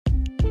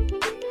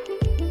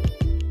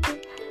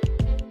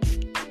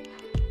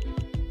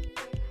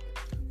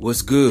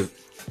What's good?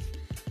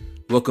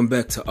 Welcome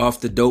back to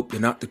Off the Dope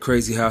and Out the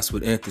Crazy House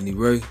with Anthony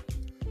Ray.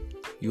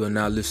 You are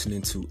now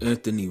listening to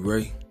Anthony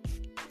Ray.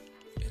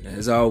 And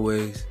as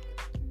always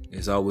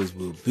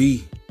will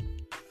be,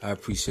 I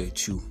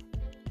appreciate you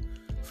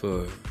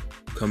for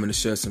coming to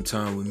share some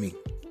time with me.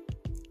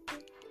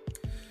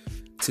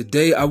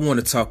 Today I want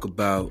to talk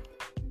about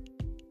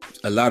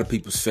a lot of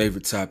people's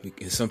favorite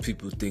topic, and some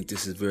people think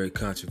this is very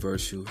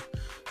controversial.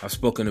 I've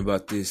spoken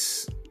about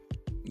this,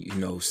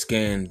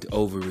 scanned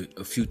over it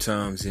a few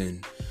times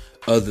in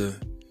other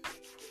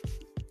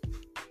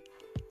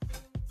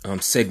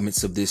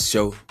segments of this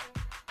show.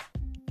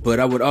 But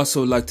I would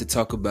also like to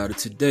talk about it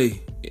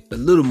today a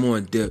little more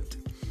in depth,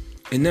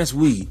 and that's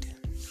weed.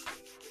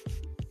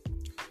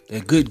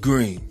 That good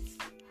green.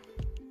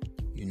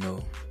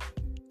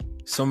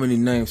 So many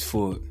names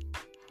for it.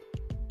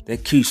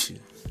 That Keisha.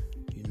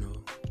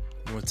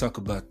 I want to talk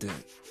about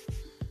that.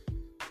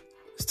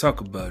 Let's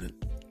talk about it.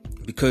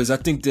 Because I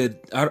think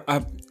that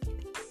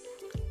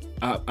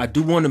I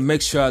do want to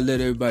make sure I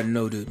let everybody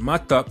know that my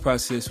thought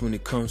process when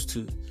it comes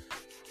to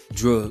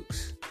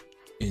drugs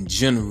in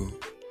general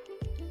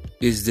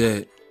is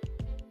that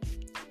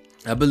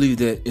I believe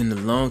that in the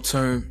long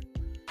term,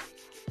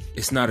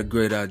 it's not a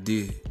great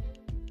idea.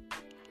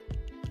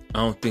 I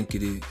don't think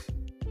it is.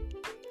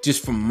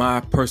 Just from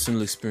my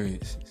personal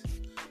experiences.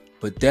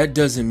 But that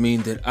doesn't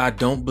mean that I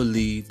don't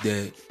believe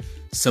that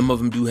some of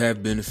them do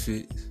have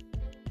benefits,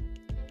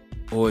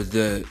 or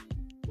that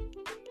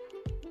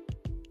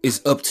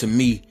it's up to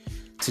me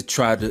to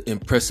try to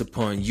impress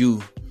upon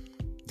you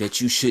that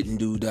you shouldn't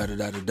do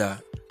da-da-da-da-da.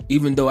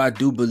 Even though I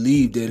do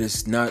believe that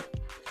it's not,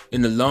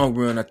 in the long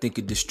run, I think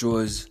it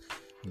destroys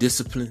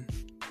discipline,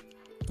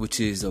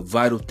 which is a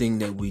vital thing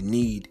that we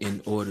need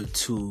in order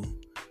to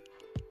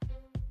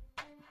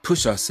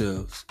push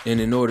ourselves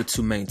and in order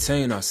to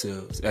maintain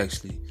ourselves,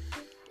 actually.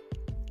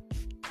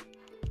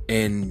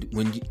 And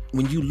when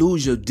you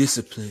lose your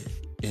discipline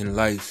in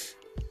life,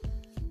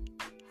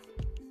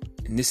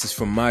 and this is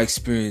from my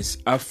experience,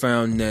 I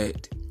found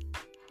that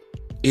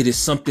it is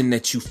something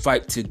that you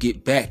fight to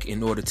get back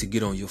in order to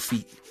get on your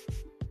feet.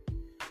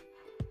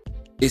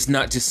 It's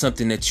not just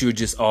something that you're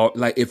just all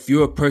like. If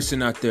you're a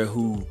person out there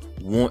who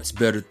wants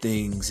better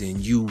things and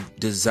you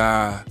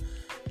desire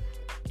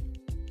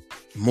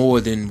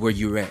more than where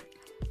you're at,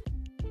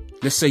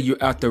 let's say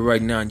you're out there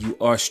right now and you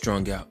are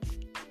strung out,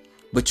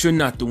 but you're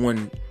not the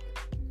one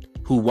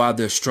who, while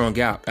they're strung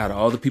out of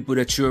all the people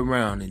that you're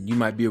around, and you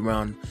might be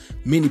around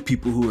many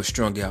people who are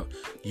strung out,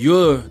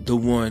 you're the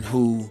one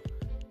who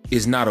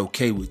is not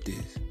okay with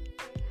this.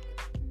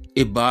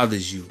 It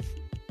bothers you.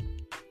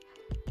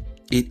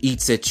 It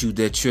eats at you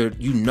that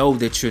you know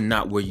that you're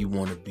not where you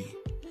want to be.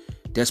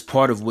 That's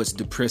part of what's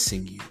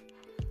depressing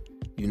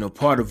you.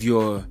 Part of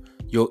your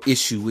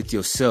issue with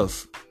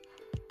yourself,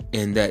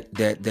 and that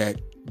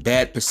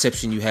bad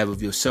perception you have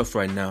of yourself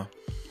right now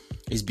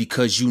is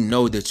because you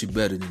know that you're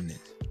better than this.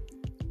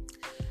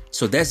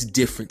 So that's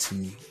different to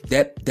me.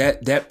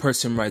 That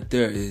person right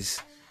there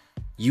is,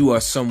 you are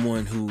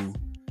someone who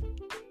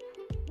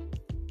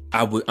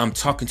I'm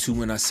talking to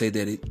when I say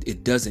that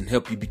it doesn't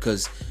help you,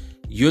 because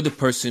you're the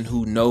person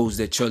who knows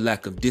that your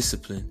lack of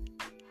discipline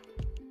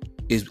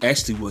is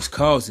actually what's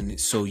causing it.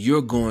 So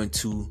you're going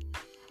to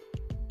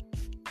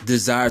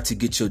desire to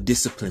get your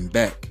discipline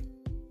back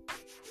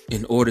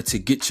in order to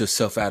get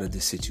yourself out of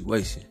this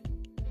situation.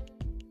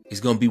 It's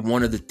going to be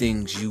one of the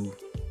things you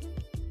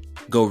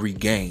go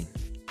regain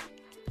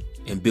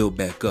and build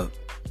back up.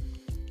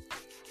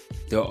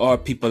 There are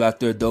people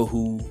out there, though,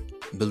 who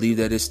believe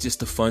that it's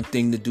just a fun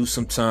thing to do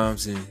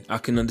sometimes, and I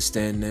can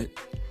understand that.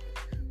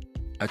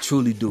 I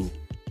truly do.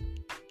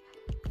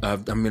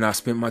 I've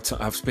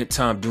spent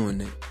time doing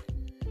that.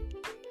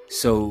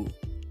 So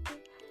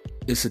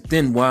it's a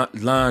thin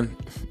line.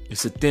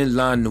 It's a thin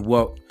line to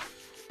walk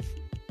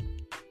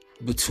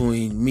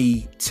between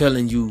me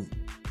telling you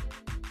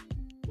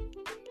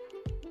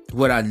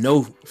what I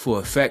know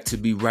for a fact to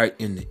be right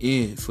in the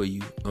end for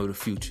you or the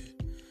future,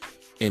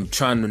 and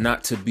trying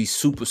not to be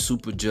super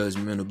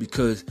judgmental,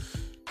 because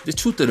the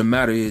truth of the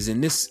matter is,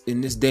 in this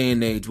day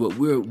and age, what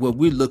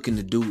we're looking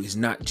to do is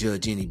not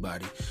judge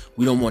anybody.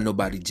 We don't want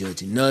nobody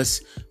judging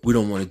us. We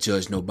don't want to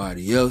judge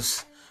nobody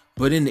else.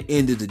 But in the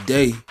end of the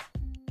day,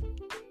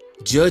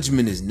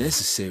 judgment is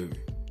necessary.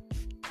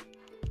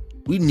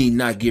 We need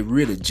not get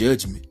rid of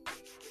judgment.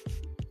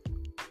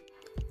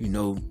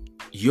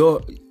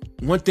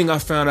 One thing I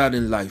found out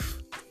in life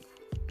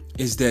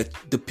is that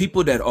the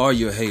people that are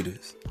your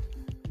haters,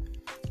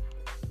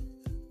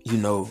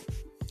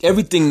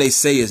 everything they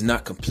say is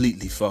not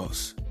completely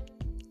false.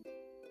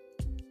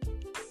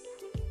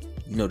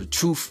 The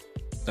truth,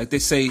 like they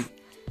say,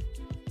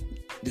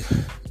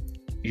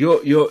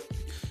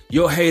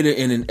 your hater,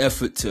 in an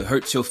effort to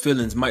hurt your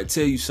feelings, might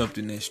tell you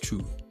something that's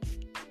true.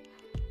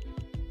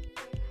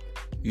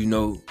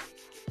 And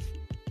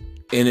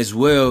as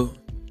well,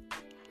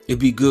 it'd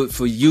be good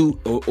for you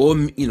or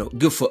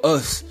good for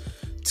us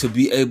to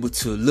be able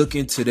to look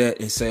into that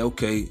and say,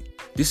 okay,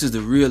 this is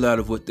the real out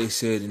of what they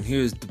said, and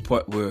here's the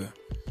part where,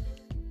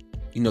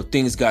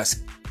 things got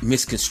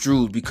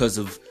misconstrued because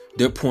of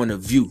their point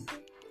of view,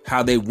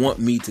 how they want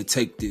me to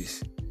take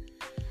this.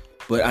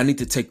 But I need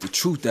to take the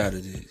truth out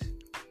of this.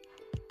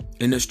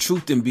 And there's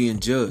truth in being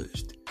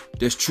judged.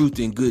 There's truth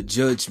in good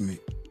judgment.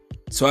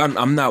 So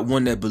I'm not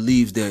one that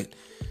believes that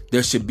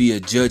there should be a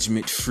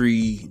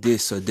judgment-free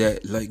this or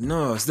that. Like,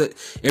 no, it's that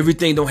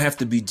everything don't have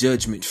to be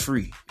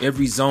judgment-free.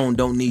 Every zone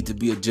don't need to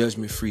be a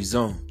judgment-free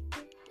zone.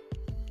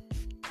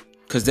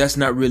 Because that's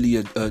not really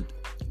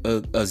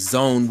a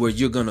zone where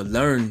you're going to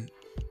learn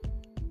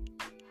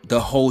the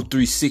whole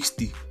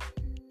 360.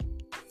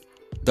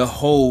 The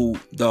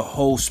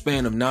whole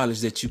span of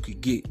knowledge that you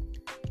could get.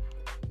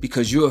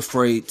 Because you're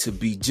afraid to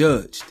be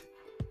judged.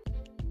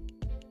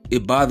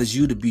 It bothers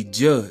you to be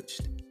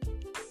judged.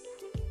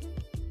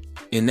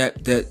 And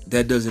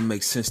that doesn't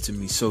make sense to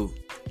me. So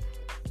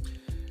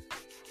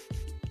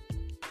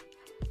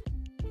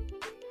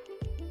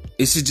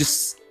this is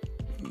just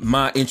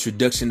my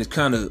introduction to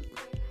kind of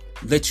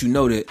let you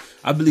know that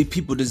I believe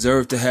people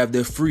deserve to have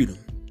their freedom.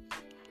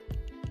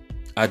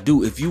 I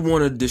do. If you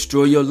want to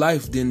destroy your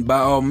life, then by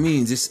all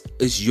means,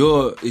 it's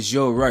your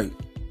right.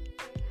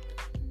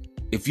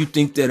 If you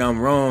think that I'm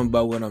wrong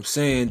by what I'm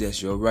saying,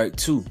 that's your right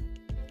too.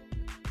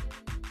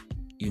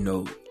 You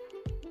know.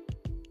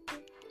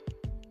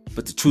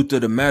 But the truth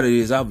of the matter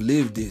is, I've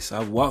lived this.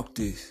 I've walked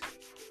this.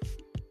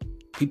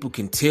 People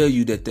can tell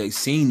you that they've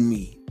seen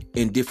me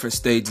in different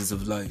stages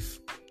of life.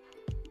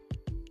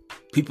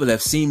 People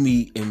have seen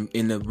me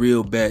in a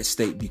real bad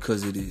state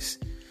because of this.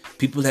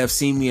 People have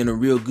seen me in a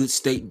real good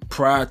state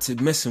prior to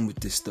messing with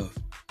this stuff.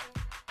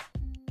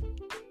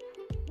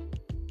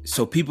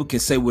 So people can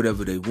say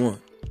whatever they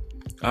want.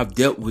 I've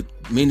dealt with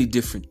many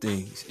different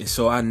things. And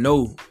so I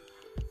know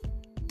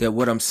that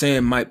what I'm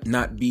saying might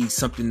not be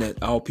something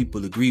that all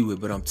people agree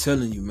with, but I'm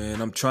telling you, man,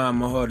 I'm trying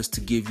my hardest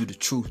to give you the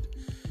truth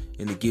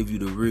and to give you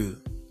the real.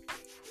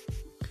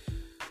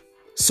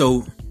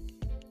 So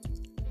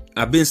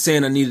I've been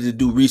saying I needed to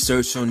do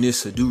research on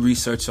this or do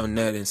research on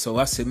that. And so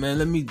I said, man,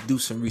 let me do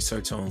some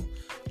research on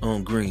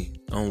green,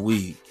 on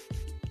weed,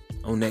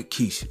 on that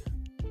Keisha.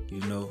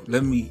 You know,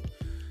 let me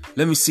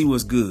see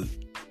what's good.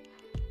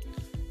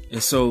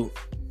 And so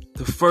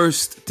the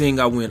first thing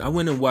I went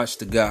and watched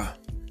the guy.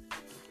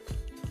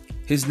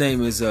 His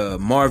name is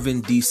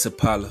Marvin D.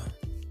 Sapala,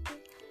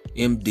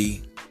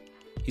 MD.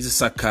 He's a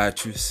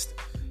psychiatrist,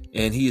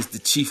 and he is the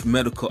chief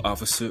medical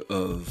officer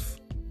of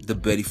the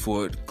Betty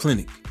Ford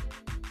Clinic,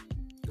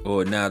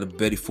 or now the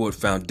Betty Ford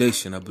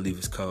Foundation, I believe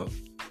it's called.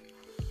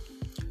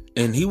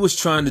 And he was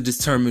trying to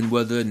determine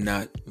whether or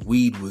not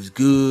weed was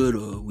good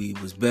or weed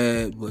was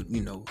bad, but, you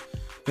know,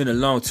 in the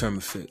long-term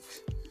effects.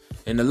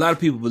 And a lot of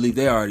people believe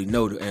they already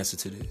know the answer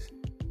to this.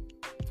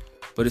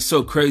 But it's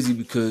so crazy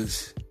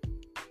because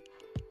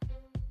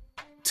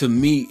to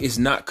me, it's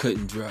not cut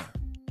and dry,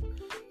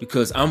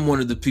 because I'm one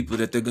of the people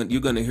that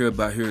you're going to hear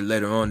about here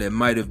later on that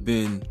might have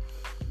been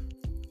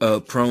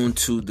prone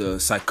to the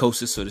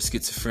psychosis or the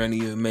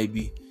schizophrenia,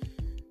 maybe.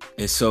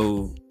 And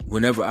so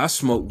whenever I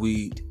smoke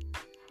weed,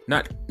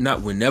 not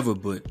whenever,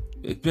 but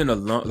it's been a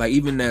long, like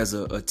even as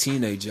a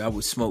teenager, I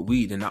would smoke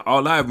weed, and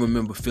all I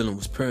remember feeling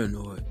was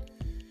paranoid.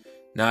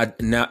 Now,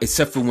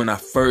 except for when I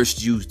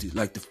first used it,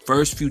 like the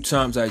first few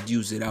times I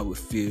used it, I would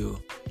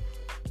feel.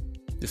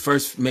 The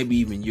first maybe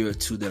even year or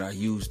two that I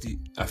used it,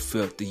 I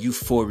felt the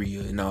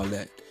euphoria and all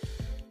that.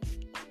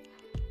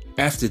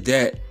 After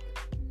that,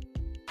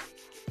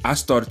 I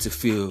started to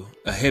feel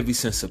a heavy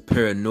sense of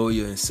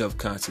paranoia and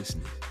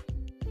self-consciousness.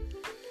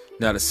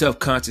 Now, the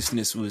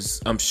self-consciousness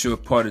was, I'm sure,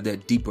 part of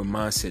that deeper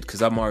mindset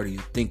because I'm already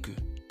a thinker.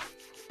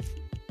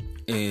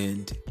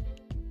 And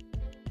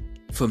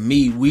for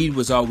me, weed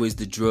was always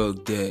the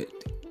drug that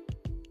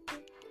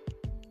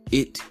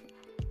it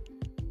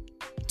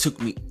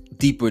took me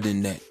deeper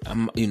than that.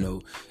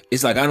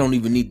 It's like I don't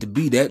even need to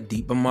be that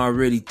deep. I'm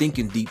already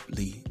thinking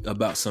deeply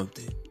about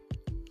something.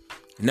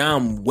 Now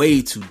I'm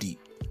way too deep.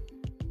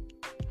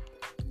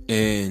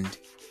 And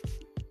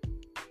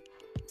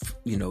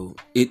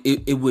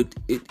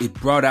it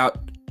brought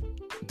out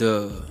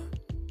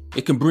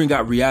it can bring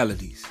out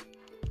realities.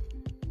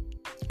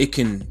 It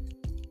can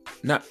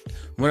not,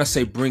 when I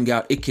say bring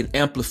out, it can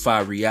amplify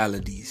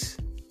realities.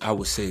 I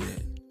would say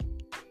that.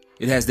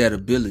 It has that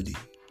ability.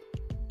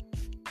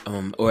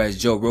 Or as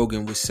Joe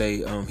Rogan would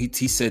say,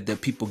 he said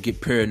that people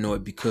get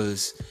paranoid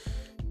because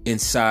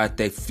inside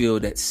they feel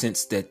that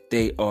sense that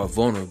they are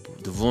vulnerable.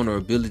 The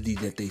vulnerability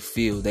that they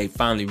feel, they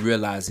finally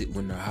realize it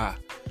when they're high.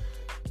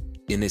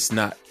 And it's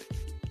not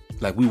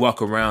like we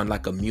walk around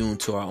like immune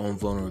to our own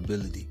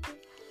vulnerability.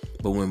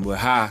 But when we're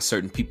high,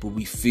 certain people,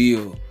 we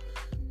feel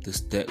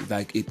this, that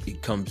like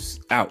it comes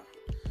out.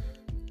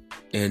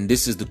 And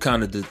this is the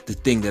kind of the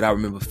thing that I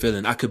remember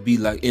feeling. I could be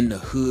like in the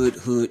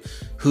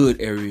hood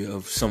area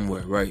of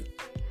somewhere, right?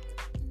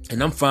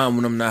 And I'm fine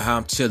when I'm not high.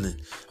 I'm chilling.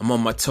 I'm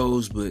on my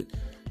toes, but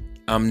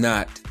I'm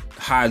not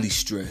highly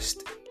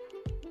stressed.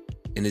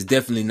 And it's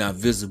definitely not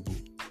visible.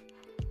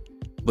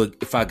 But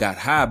if I got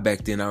high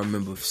back then, I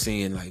remember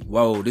seeing like,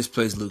 whoa, this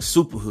place looks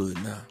super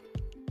hood now.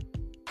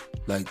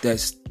 Like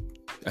that's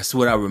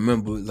what I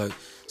remember. Like,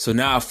 so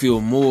now I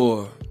feel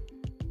more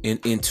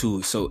into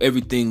it. So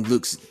everything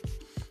looks,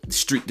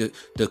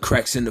 the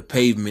cracks in the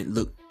pavement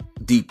look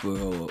deeper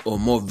or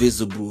more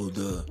visible.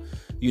 The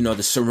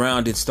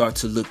surroundings start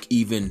to look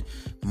even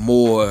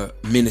more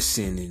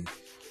menacing. And,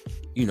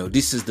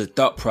 this is the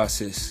thought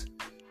process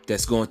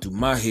that's going through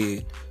my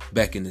head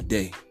back in the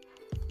day,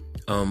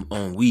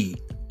 on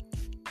weed.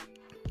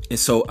 And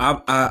so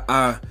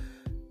I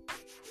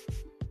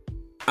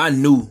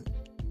knew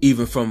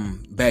even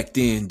from back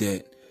then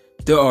that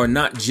there are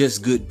not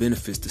just good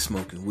benefits to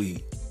smoking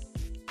weed.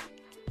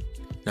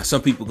 Now,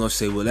 some people gonna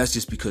say, well, that's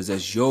just because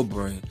that's your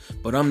brain,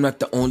 but I'm not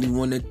the only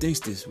one that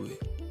thinks this way.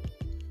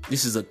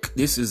 This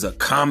is a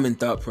common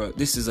thought process.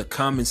 This is a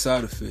common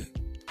side effect.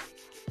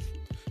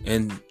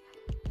 And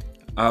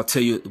I'll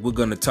tell you, we're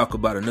gonna talk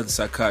about another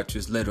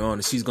psychiatrist later on,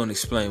 and she's gonna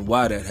explain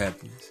why that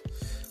happens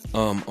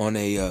on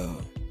a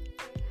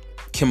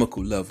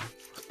chemical level.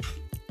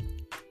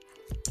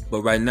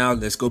 But right now,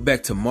 let's go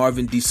back to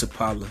Marvin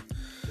DeCipala,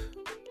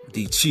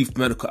 the chief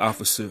medical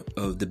officer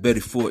of the Betty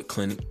Ford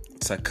Clinic,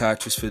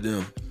 psychiatrist for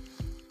them,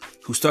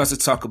 who starts to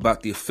talk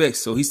about the effects.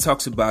 So he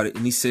talks about it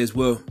and he says,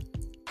 well,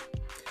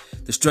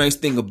 the strange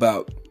thing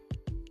about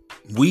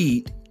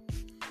weed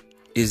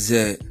is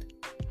that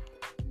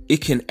it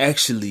can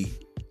actually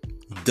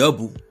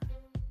double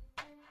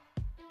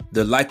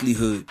the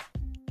likelihood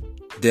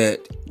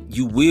that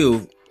you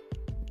will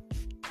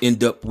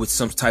end up with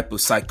some type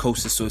of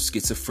psychosis or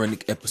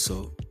schizophrenic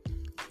episode.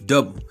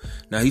 Double.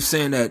 Now, he's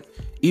saying that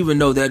even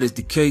though that is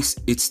the case,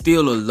 it's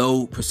still a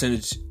low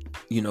percentage,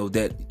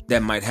 that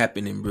might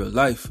happen in real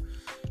life,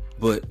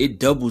 but it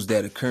doubles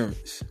that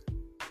occurrence.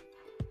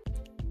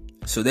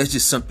 So that's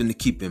just something to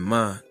keep in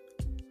mind.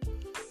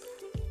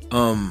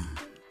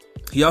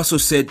 He also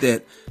said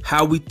that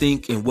how we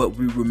think and what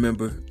we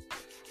remember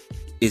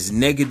is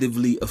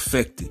negatively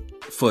affected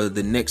for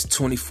the next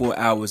 24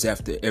 hours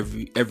after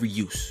every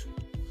use.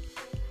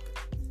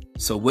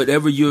 So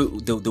whatever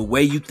the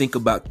way you think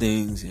about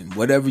things and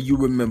whatever you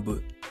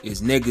remember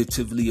is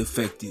negatively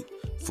affected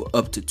for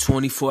up to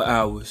 24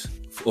 hours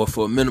or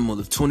for a minimum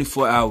of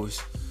 24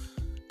 hours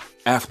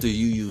after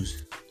you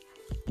use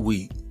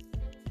weed.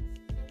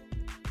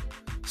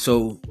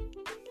 So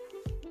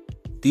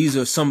these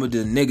are some of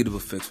the negative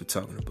effects we're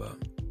talking about.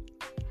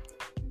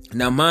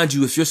 Now, mind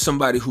you, if you're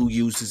somebody who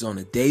uses on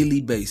a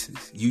daily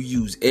basis, you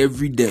use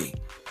every day,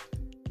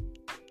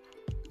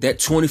 that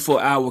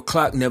 24-hour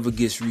clock never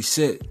gets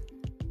reset.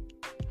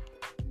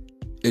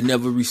 It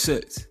never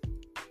resets.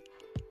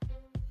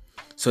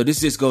 So this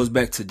just goes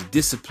back to the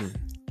discipline.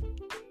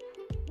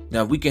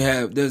 Now we can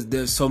have,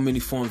 there's so many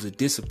forms of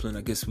discipline,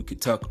 I guess we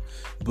could talk,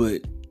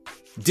 but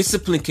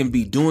discipline can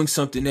be doing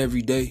something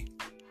every day,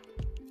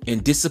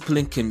 and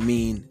discipline can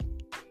mean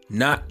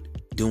not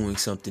doing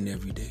something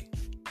every day.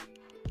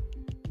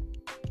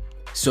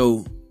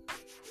 So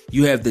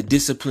you have the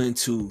discipline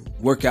to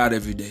work out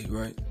every day,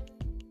 right?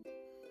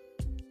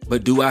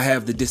 But do I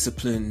have the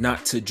discipline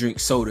not to drink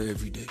soda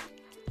every day?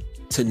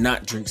 To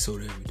not drink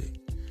soda every day?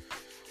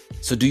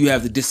 So do you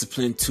have the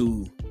discipline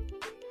to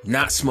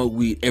not smoke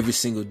weed every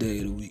single day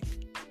of the week?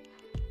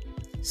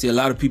 See, a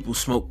lot of people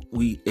smoke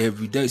weed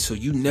every day, so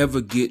you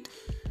never get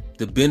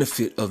the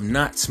benefit of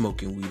not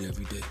smoking weed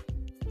every day.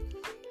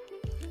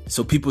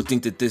 So people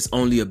think that there's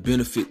only a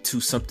benefit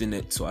to something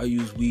that, so I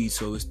use weed,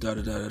 so it's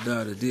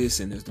da-da-da-da-da to this,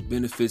 and there's the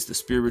benefits, the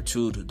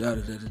spiritual, the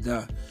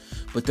da-da-da-da-da.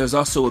 But there's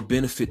also a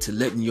benefit to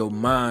letting your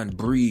mind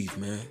breathe,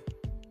 man.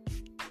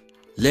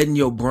 Letting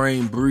your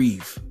brain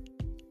breathe.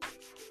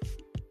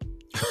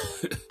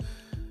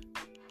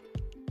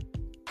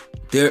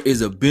 There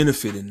is a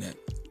benefit in that.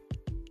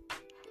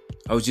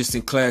 I was just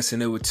in class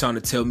and they were trying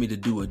to tell me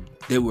to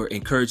they were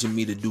encouraging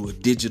me to do a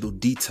digital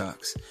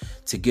detox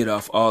to get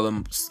off all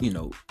them,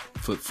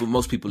 for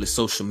most people it's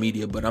social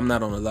media, but I'm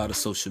not on a lot of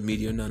social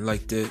media or nothing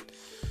like that.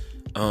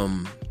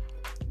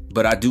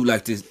 But I do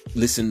like to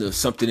listen to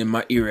something in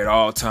my ear at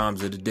all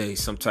times of the day,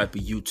 some type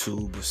of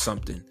YouTube or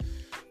something.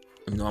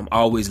 I'm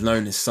always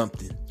learning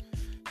something.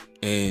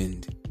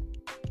 And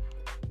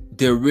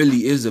there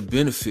really is a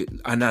benefit.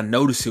 And I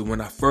notice it when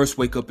I first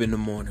wake up in the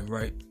morning,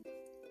 right?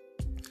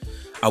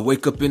 I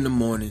wake up in the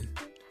morning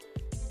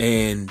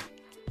and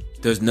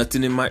there's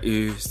nothing in my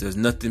ears. There's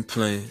nothing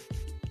playing.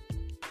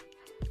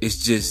 It's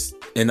just,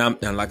 and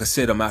like I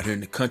said, I'm out here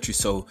in the country,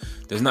 so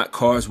there's not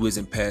cars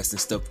whizzing past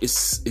and stuff.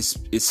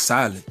 It's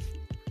silent.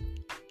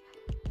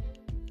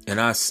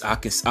 And I'll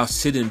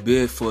sit in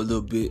bed for a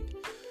little bit,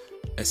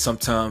 and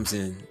sometimes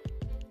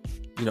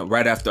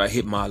right after I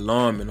hit my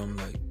alarm, and I'm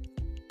like,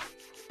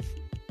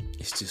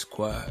 it's just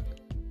quiet.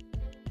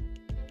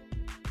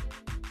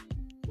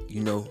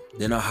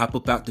 Then I hop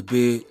up out the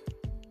bed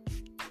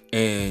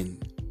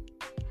and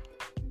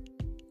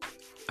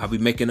I'll be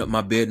making up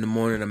my bed in the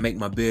morning. I make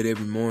my bed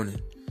every morning.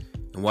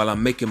 And while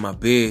I'm making my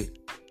bed,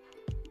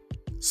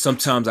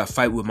 sometimes I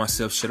fight with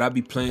myself. Should I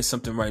be playing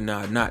something right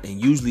now or not?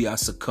 And usually I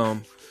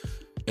succumb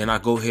and I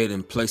go ahead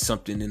and play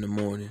something in the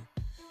morning.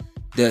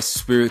 That's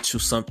spiritual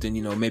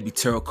something, maybe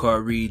tarot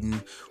card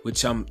reading,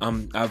 which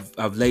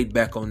I've laid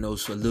back on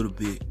those for a little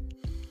bit.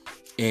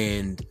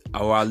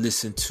 Or I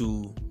listen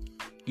to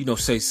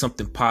say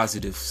something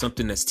positive,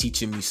 something that's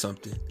teaching me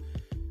something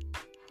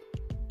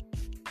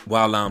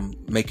while I'm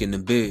making the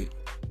bed.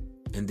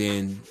 And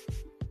then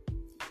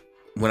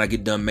when I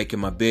get done making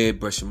my bed,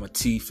 brushing my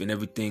teeth, and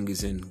everything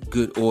is in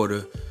good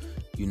order,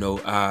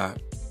 I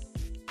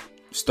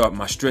start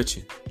my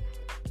stretching.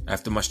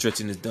 After my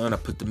stretching is done, I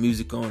put the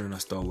music on and I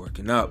start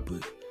working out.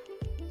 But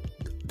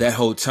that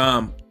whole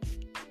time,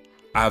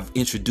 I've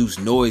introduced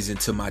noise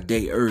into my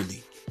day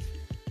early.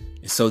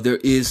 And so there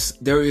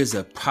is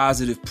a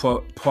positive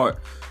part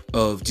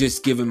of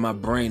just giving my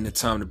brain the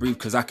time to breathe,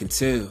 because I can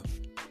tell,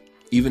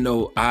 even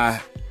though I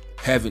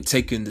haven't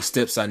taken the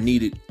steps I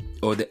needed,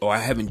 or I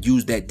haven't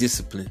used that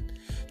discipline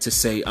to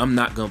say I'm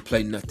not going to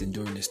play nothing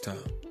during this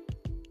time.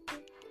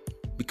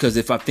 Because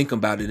if I think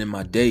about it in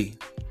my day,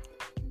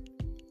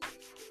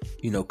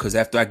 because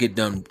after I get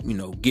done,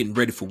 getting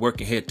ready for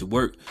work and head to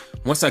work,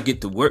 once I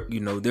get to work,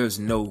 there's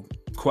no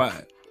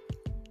quiet.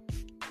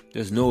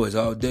 There's noise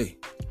all day.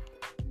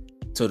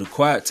 So the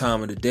quiet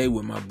time of the day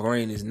when my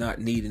brain is not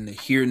needing to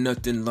hear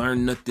nothing,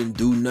 learn nothing,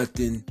 do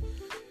nothing,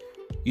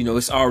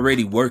 it's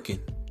already working.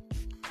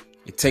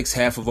 It takes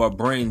half of our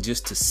brain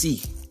just to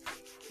see.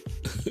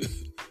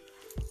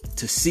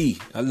 To see.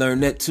 I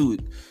learned that too.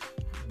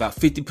 About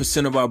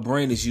 50% of our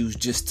brain is used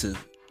just to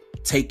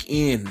take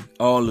in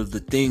all of the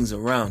things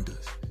around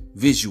us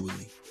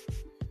visually.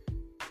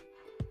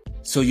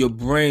 So your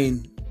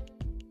brain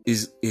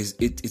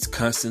it's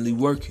constantly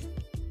working.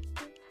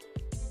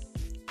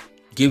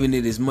 Giving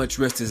it as much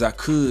rest as I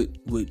could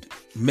would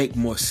make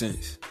more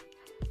sense.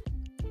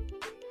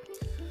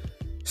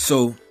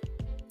 So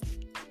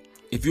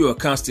if you're a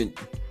constant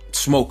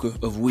smoker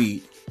of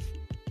weed,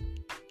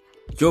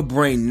 your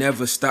brain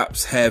never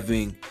stops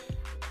being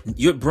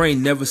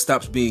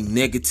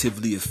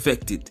negatively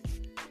affected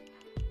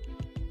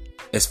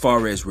as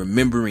far as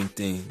remembering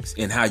things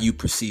and how you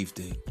perceive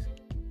things.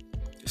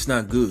 It's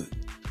not good.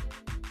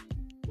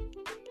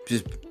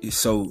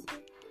 So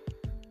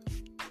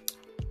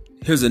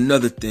here's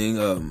another thing,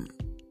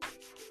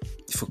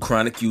 for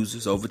chronic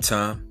users over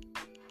time,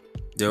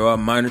 there are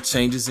minor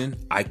changes in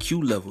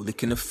IQ level that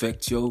can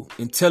affect your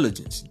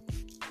intelligence.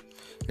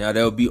 Now,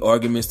 there'll be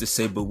arguments to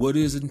say, but what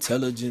is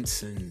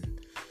intelligence? And,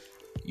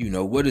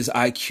 what is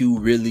IQ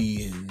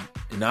really?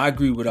 And I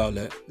agree with all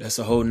that. That's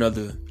a whole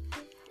nother.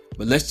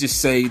 But let's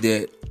just say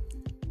that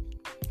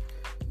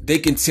they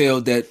can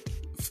tell that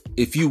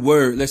if you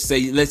were, let's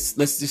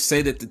just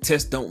say that the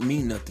test don't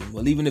mean nothing.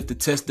 Well, even if the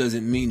test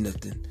doesn't mean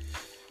nothing,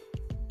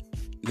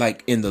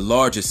 like in the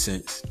larger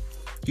sense,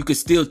 you could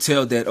still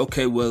tell that,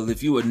 okay, well,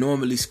 if you were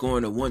normally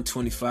scoring a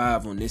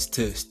 125 on this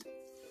test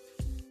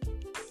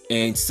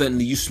and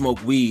suddenly you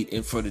smoke weed,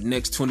 and for the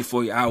next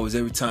 24 hours,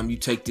 every time you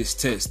take this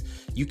test,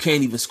 you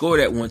can't even score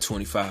that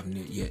 125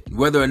 yet.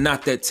 Whether or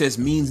not that test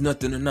means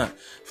nothing or not,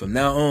 from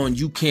now on,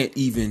 you can't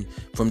even,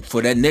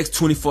 for that next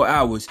 24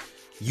 hours,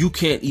 you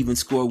can't even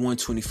score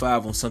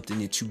 125 on something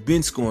that you've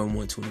been scoring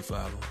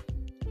 125 on.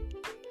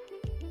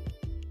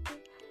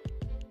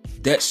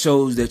 That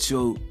shows that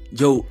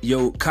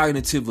your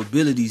cognitive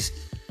abilities,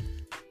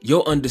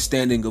 your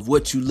understanding of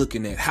what you're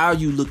looking at, how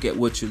you look at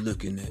what you're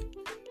looking at,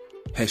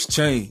 has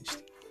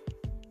changed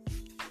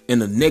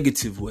in a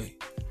negative way.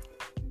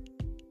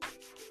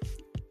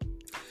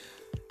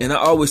 And I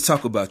always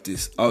talk about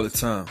this all the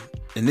time.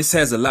 And this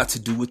has a lot to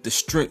do with the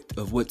strength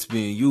of what's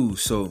being used.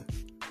 So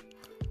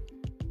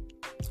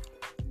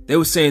they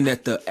were saying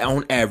that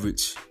on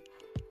average,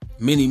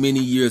 many, many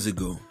years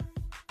ago,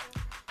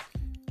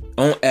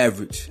 on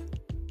average,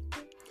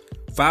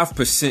 5%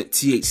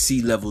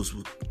 THC levels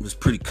was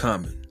pretty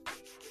common.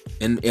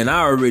 And I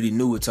already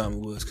knew what time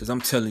it was, because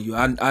I'm telling you,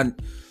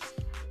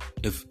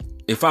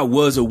 if I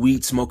was a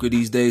weed smoker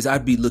these days,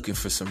 I'd be looking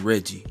for some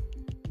Reggie.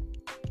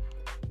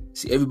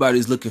 See,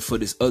 everybody's looking for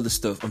this other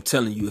stuff. I'm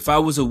telling you, if I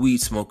was a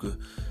weed smoker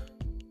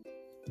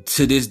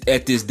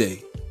at this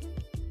day,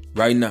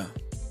 right now,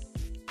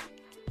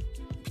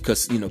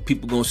 because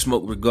people gonna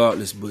smoke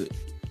regardless, but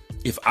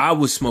if I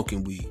was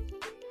smoking weed,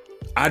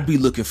 I'd be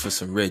looking for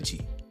some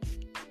Reggie.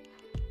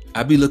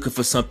 I'd be looking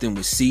for something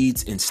with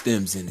seeds and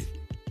stems in it.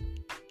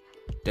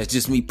 That's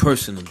just me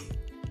personally.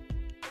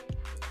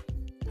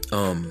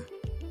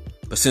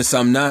 But since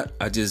I'm not,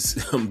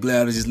 I'm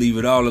glad I just leave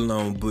it all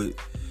alone. But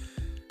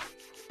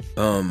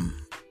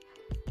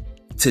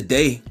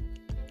today,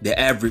 on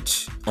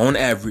average, on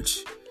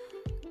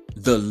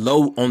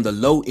the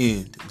low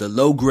end, the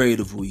low grade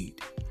of weed,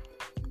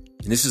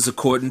 and this is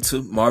according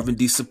to Marvin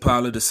D.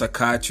 Sapala, the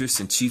psychiatrist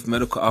and chief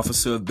medical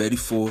officer of Betty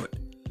Ford,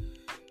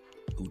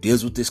 who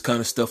deals with this kind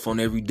of stuff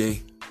on every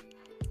day.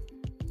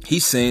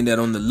 He's saying that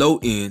on the low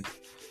end,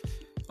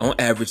 on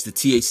average, the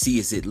THC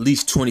is at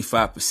least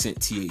 25%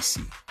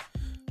 THC.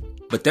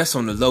 But that's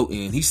on the low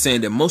end. He's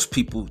saying that most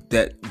people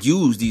that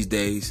use these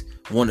days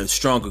want a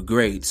stronger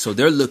grade. So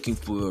they're looking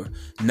for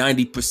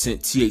 90%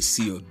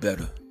 THC or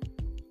better.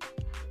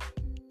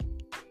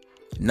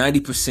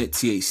 90%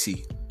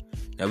 THC.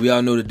 Now, we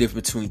all know the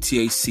difference between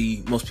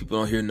THC. Most people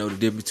on here know the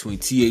difference between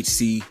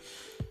THC,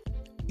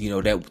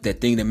 that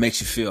thing that makes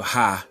you feel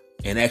high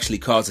and actually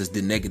causes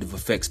the negative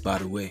effects, by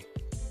the way.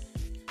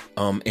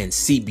 and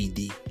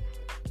CBD,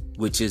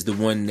 which is the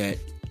one that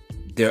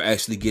they're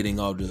actually getting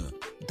all the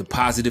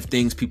positive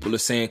things people are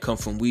saying come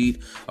from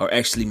weed are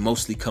actually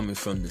mostly coming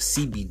from the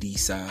CBD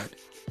side,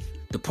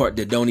 the part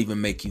that don't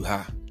even make you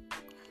high.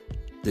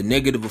 The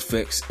negative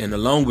effects, and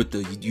along with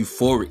the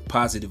euphoric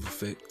positive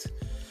effects,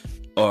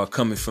 are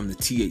coming from the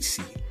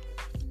THC.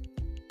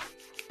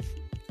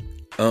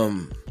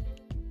 I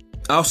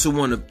also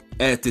want to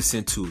add this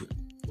into it.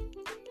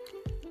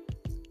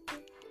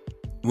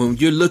 When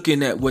you're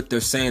looking at what they're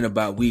saying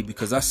about weed,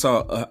 because I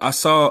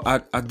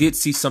did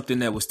see something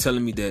that was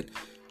telling me that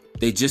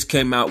they just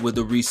came out with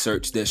a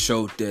research that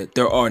showed that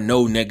there are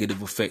no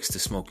negative effects to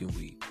smoking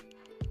weed.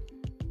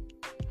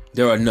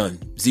 There are none.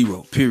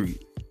 Zero.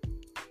 Period.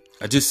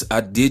 I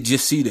did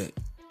just see that.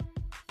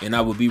 And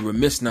I would be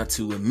remiss not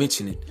to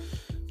mention it.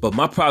 But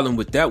my problem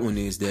with that one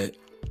is that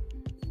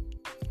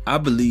I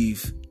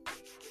believe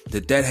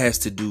that has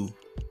to do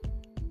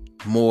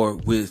more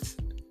with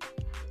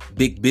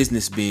big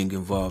business being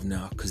involved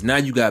now. Because now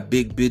you got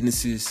big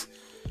businesses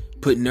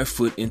putting their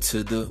foot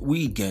into the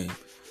weed game.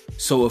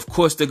 So, of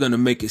course, they're going to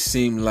make it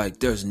seem like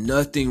there's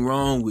nothing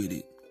wrong with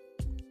it.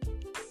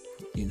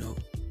 You know,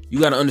 you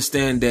got to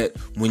understand that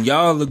when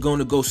y'all are going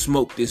to go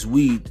smoke this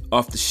weed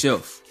off the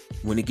shelf,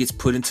 when it gets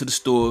put into the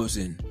stores,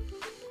 and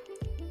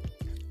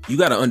you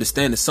got to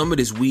understand that some of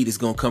this weed is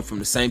going to come from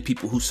the same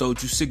people who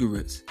sold you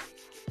cigarettes.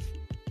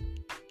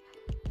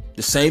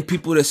 The same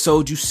people that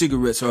sold you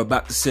cigarettes are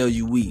about to sell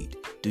you weed.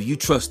 Do you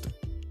trust them?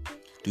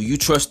 Do you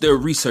trust their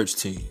research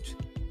teams?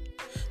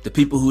 The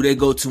people who they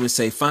go to and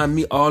say, find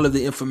me all of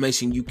the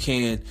information you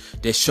can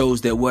that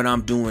shows that what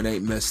I'm doing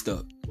ain't messed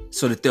up,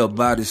 so that they'll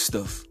buy this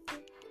stuff.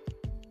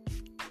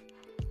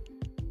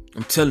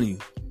 I'm telling you.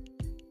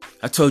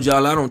 I told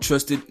y'all I don't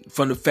trust it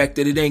from the fact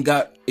that it ain't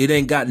got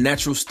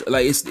natural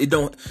it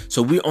don't.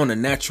 So we're on a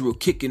natural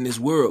kick in this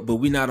world, but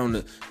we're not on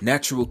a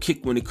natural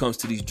kick when it comes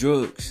to these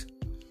drugs.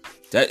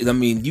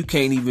 You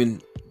can't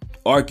even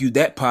argue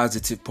that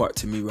positive part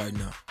to me right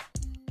now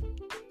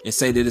and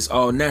say that it's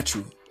all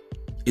natural.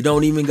 It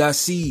don't even got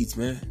seeds,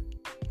 man.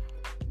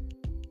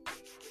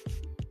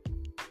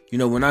 You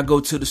know, when I go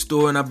to the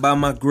store and I buy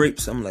my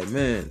grapes, I'm like,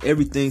 man,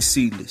 everything's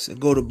seedless. I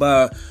go to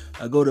buy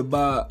an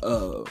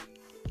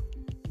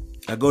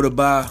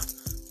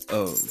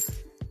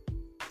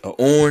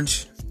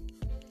orange.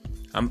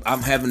 I'm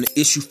having an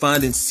issue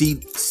finding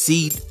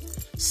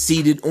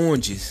seeded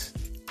oranges.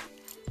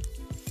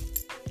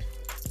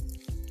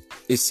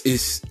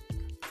 It's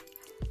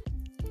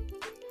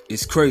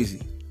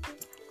crazy.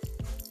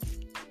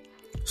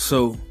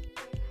 So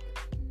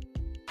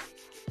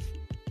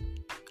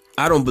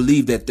I don't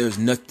believe that to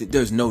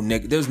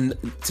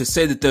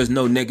say that there's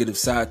no negative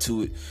side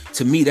to it.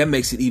 To me, that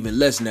makes it even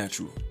less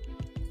natural.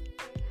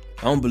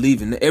 I don't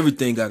believe in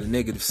everything got a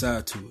negative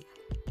side to it.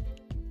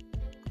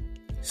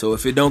 So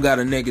if it don't got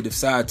a negative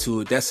side to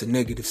it, that's a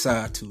negative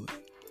side to it.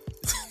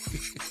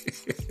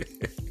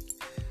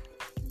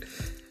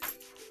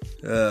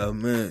 Oh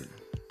man.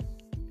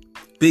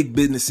 Big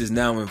business is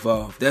now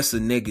involved. That's a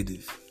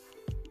negative.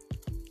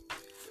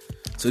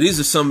 So these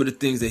are some of the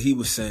things that he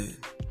was saying.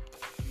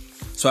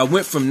 So I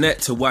went from that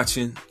to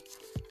watching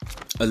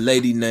a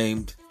lady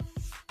named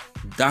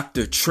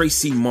Dr.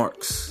 Tracy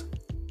Marks.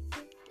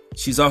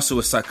 She's also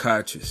a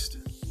psychiatrist.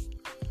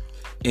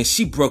 And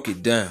she broke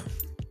it down.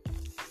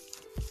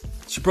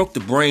 She broke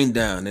the brain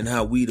down and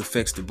how weed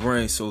affects the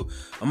brain. So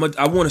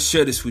I want to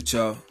share this with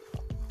y'all.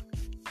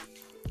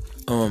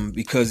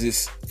 Because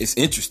it's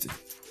interesting.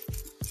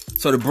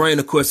 So the brain,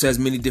 of course, has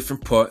many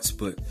different parts,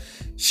 but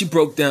she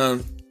broke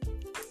down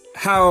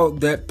how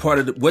that part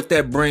of what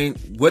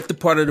the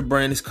part of the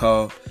brain is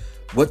called,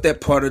 what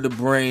that part of the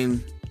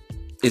brain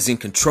is in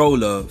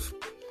control of,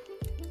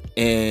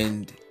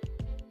 and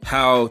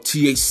how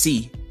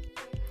THC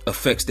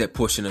affects that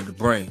portion of the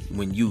brain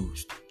when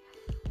used.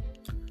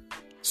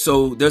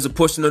 So there's a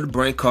portion of the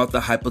brain called the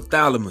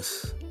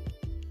hypothalamus.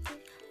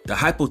 The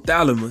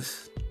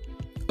hypothalamus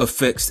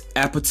affects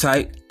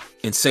appetite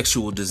and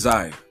sexual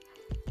desire.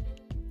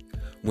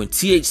 When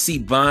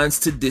THC binds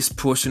to this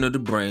portion of the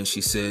brain,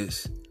 she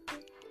says,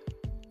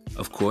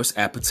 of course,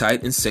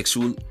 appetite and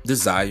sexual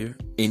desire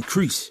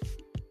increase.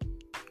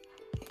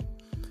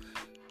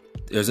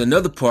 There's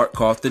another part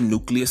called the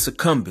nucleus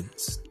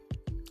accumbens.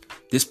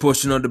 This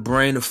portion of the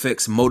brain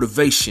affects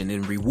motivation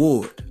and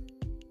reward.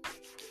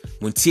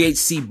 When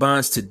THC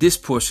binds to this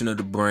portion of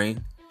the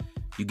brain,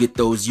 you get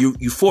those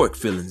euphoric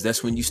feelings.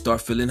 That's when you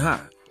start feeling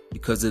high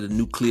because of the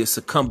nucleus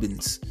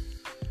accumbens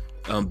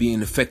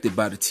being affected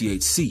by the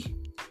THC.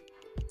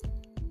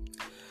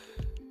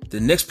 The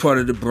next part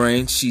of the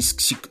brain is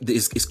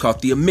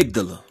called the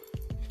amygdala.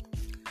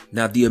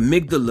 Now, the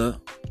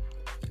amygdala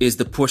is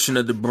the portion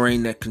of the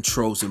brain that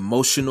controls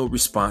emotional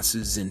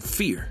responses and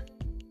fear.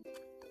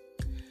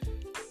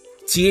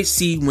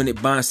 THC, when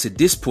it binds to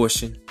this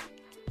portion,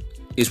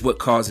 is what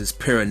causes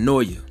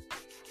paranoia.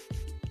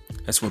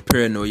 That's when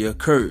paranoia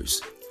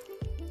occurs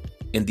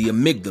in the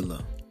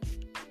amygdala.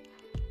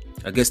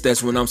 I guess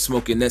that's when I'm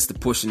smoking. That's the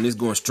portion that's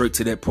going straight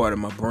to that part of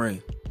my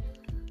brain.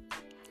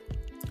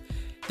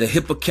 The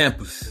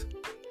hippocampus.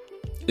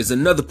 is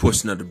another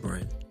portion of the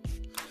brain.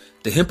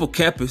 The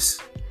hippocampus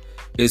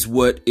is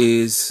what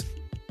is,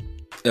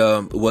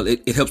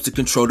 it helps to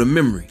control the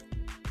memory.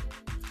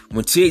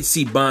 When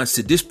THC binds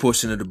to this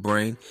portion of the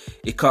brain,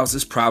 it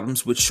causes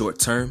problems with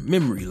short-term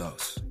memory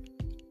loss.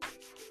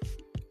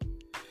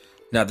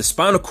 Now, the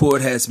spinal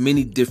cord has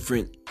many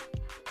different,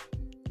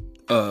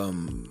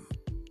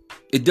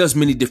 it does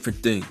many different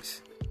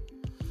things.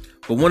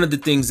 But one of the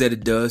things that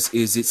it does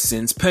is it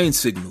sends pain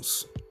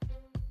signals,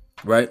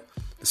 right?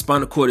 The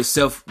spinal cord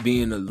itself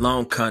being a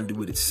long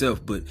conduit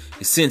itself, but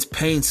it sends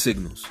pain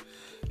signals.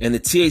 And the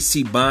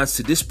THC binds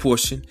to this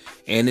portion,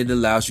 and it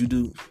allows you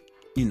to,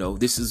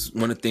 this is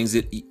one of the things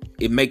that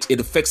it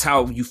affects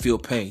how you feel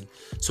pain.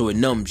 So it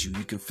numbs you.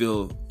 You can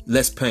feel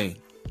less pain.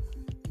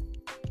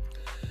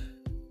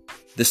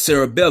 The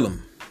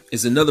cerebellum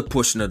is another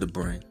portion of the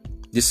brain.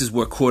 This is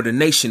where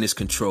coordination is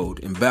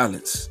controlled and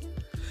balanced.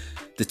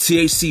 The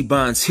THC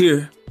binds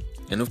here,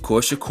 and of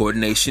course your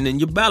coordination and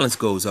your balance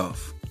goes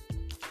off.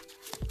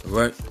 All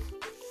right.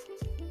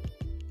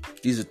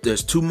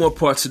 There's two more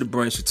parts of the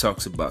brain she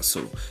talks about,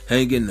 so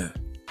hang in there.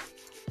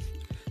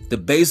 The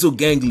basal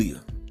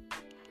ganglia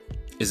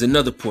is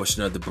another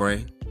portion of the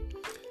brain.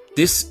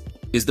 This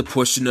is the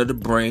portion of the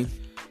brain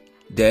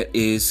that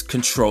is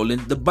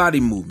controlling the body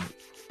movement,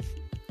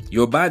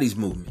 your body's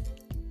movement.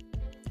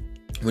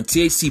 When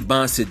THC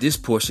binds to this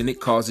portion, it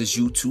causes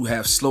you to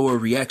have slower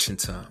reaction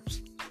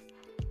times.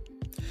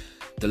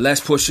 The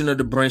last portion of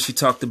the brain she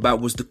talked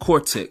about was the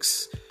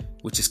cortex,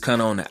 which is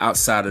kind of on the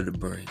outside of the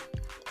brain.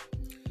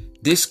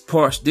 This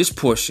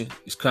portion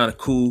is kind of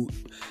cool,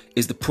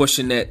 is the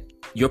portion that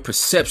your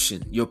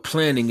perception, your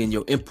planning, and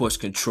your impulse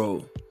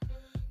control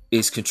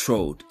is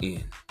controlled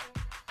in.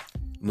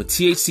 When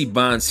THC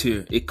binds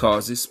here, it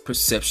causes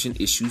perception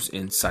issues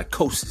and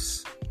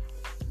psychosis.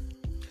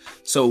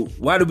 So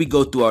why do we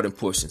go through all them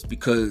portions?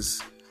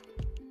 Because,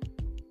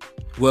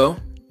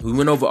 we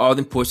went over all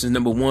them portions.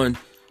 Number one,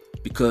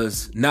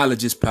 because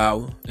knowledge is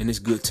power and it's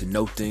good to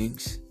know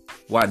things.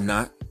 Why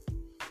not?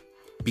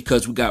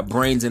 Because we got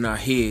brains in our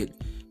head,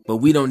 but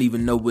we don't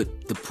even know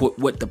what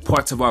the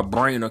parts of our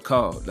brain are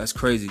called. That's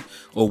crazy.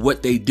 Or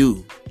what they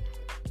do.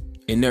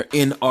 And they're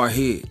in our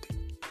head.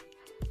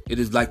 It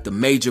is like the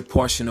major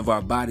portion of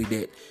our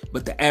body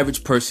but the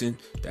average person,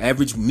 the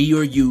average me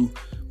or you,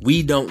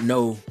 we don't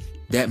know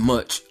that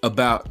much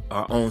about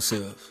our own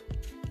selves.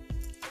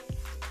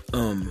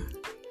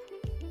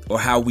 Or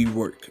how we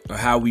work or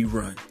how we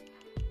run.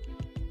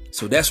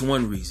 So that's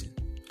one reason.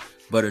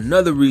 But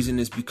another reason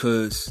is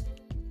because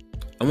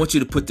I want you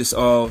to put this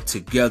all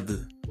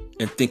together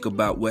and think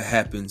about what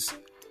happens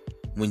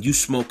when you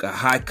smoke a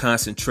high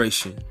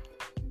concentration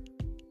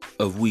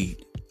of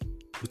weed.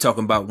 We're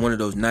talking about one of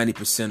those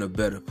 90% or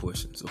better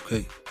portions,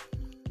 okay?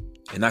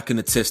 And I can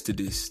attest to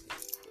this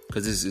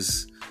because this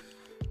is,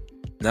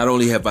 not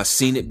only have I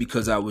seen it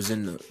because I was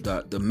in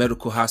the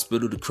medical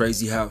hospital, the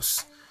crazy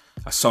house.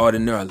 I saw it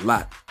in there a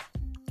lot.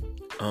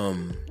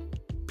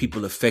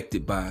 People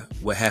affected by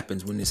what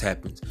happens when this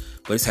happens.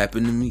 But it's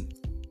happened to me.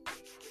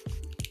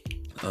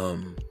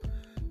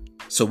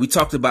 So we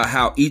talked about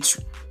how each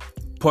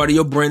part of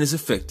your brain is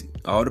affected.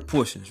 All the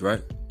portions,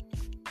 right?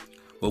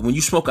 But when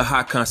you smoke a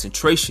high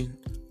concentration,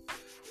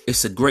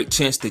 it's a great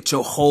chance that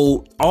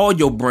all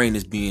your brain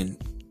is being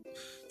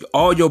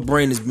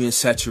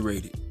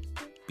saturated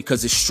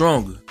because it's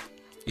stronger.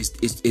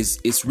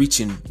 It's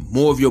reaching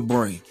more of your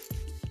brain.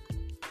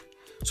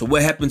 So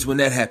what happens when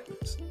that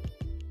happens?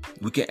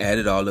 We can add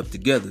it all up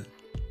together.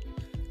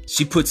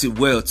 She puts it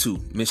well too.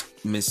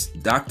 Miss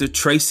Dr.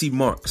 Tracy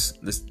Marks.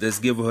 Let's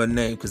give her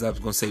name because I was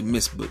going to say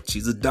Miss, but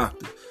she's a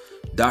doctor.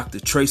 Dr.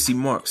 Tracy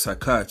Marks,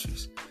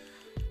 psychiatrist.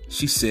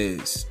 She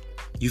says,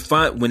 you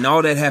find when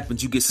all that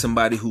happens, you get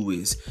somebody who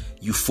is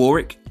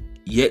euphoric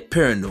yet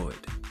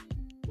paranoid,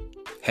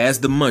 has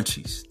the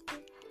munchies,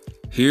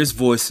 hears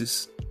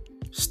voices,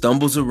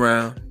 stumbles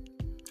around,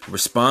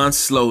 responds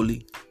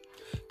slowly,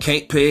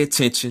 can't pay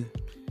attention,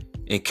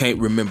 and can't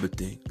remember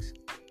things.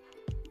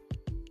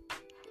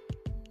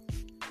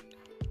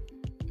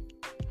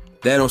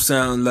 That don't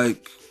sound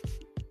like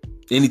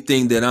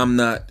anything that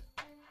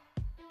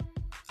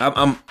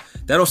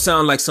that don't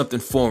sound like something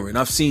foreign.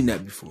 I've seen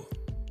that before.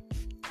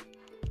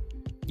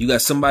 You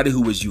got somebody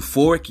who is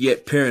euphoric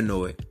yet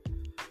paranoid,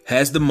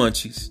 has the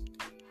munchies,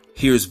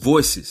 hears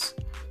voices,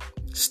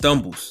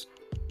 stumbles,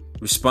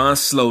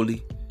 responds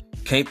slowly,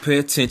 can't pay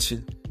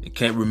attention, and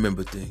can't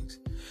remember things.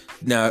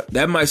 Now,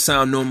 that might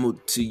sound normal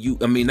to you.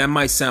 I mean, that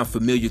might sound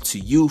familiar to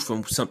you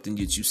from something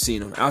that you've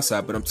seen on the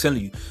outside, but I'm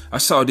telling you, I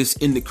saw this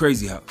in the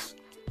crazy house.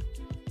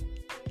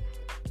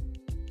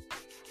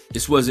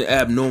 This wasn't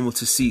abnormal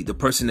to see the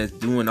person that's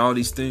doing all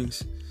these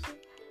things.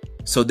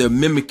 So they're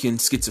mimicking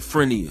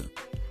schizophrenia.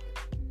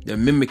 They're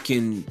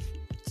mimicking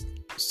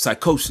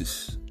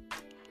psychosis.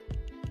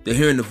 The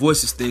hearing the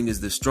voices thing is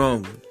the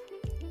strong one.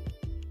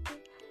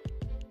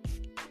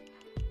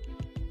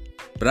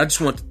 But I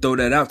just want to throw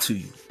that out to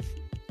you.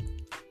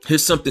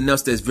 Here's something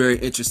else that's very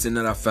interesting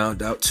that I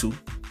found out too.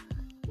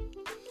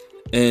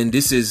 And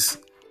this is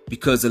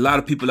because a lot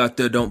of people out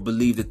there don't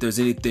believe that there's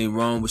anything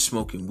wrong with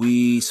smoking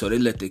weed, so they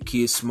let their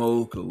kids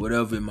smoke or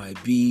whatever it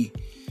might be.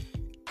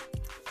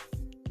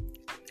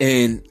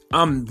 And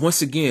I'm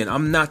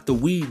not the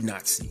weed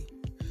Nazi.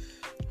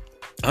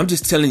 I'm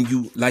just telling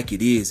you like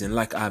it is and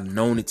like I've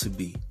known it to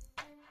be.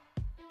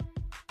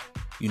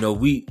 You know,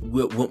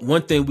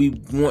 one thing we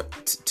want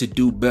to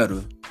do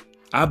better,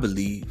 I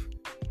believe,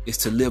 is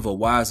to live a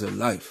wiser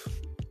life.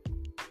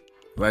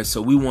 Right? So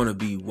we want to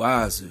be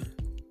wiser.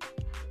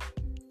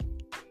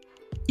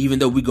 Even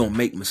though we're going to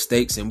make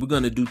mistakes and we're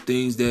going to do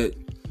things that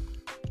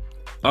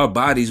our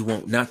bodies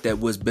want, not that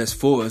what's best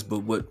for us, but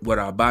what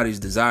our bodies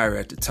desire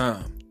at the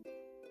time.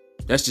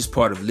 That's just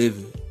part of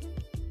living,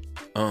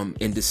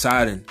 and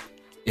deciding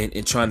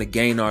and trying to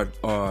gain our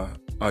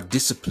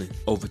discipline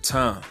over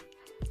time.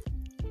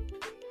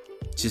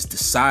 Just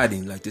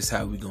deciding like this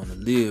how we're going to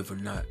live or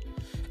not.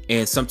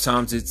 And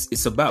sometimes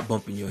it's about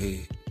bumping your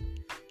head.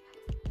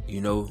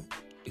 You know,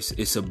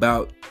 it's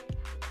about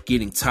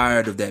getting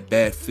tired of that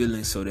bad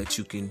feeling so that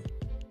you can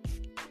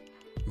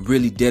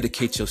really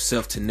dedicate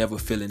yourself to never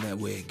feeling that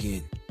way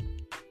again.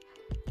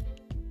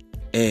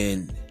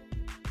 And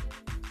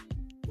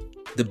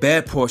the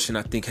bad portion,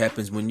 I think,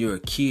 happens when you're a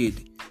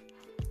kid,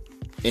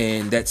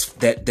 and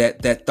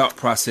that thought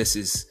process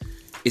is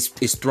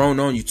thrown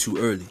on you too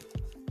early.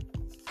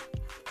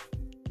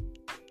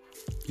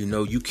 You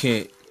know, you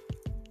can't.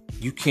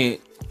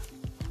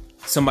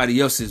 Somebody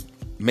else is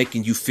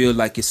making you feel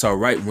like it's all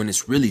right when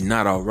it's really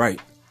not all right.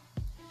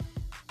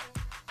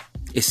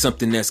 It's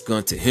something that's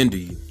going to hinder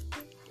you.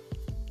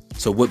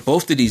 So what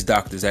both of these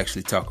doctors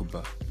actually talk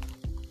about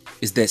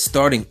is that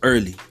starting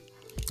early,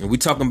 and we're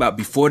talking about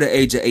before the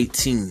age of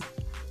 18.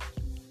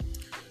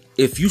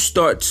 If you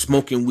start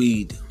smoking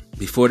weed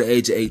before the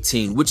age of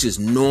 18, which is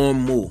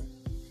normal,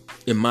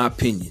 in my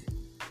opinion,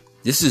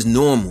 this is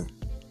normal.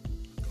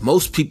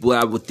 Most people,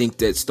 I would think,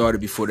 that started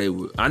before they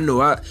were. I know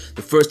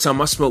the first time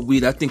I smoked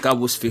weed, I think I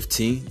was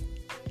 15.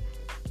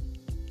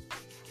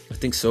 I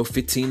think so,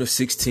 15 or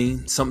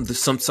 16,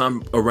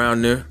 sometime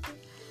around there.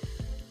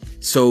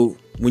 So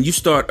when you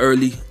start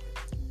early,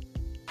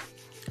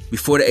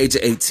 before the age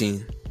of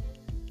 18,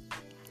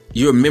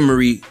 your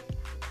memory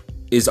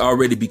is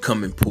already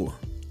becoming poor.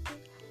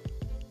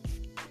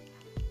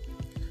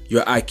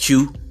 Your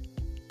IQ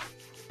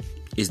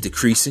is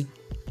decreasing.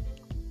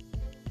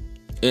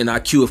 And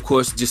IQ, of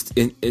course,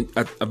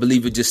 I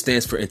believe it just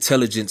stands for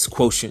intelligence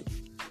quotient.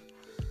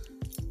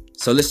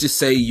 So let's just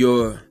say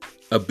your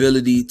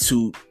ability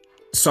to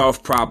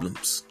solve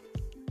problems,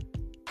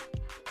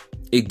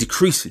 it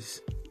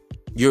decreases.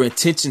 Your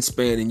attention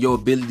span and your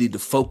ability to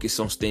focus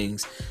on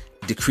things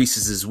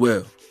decreases as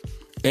well.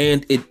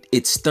 And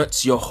it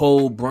stunts your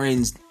whole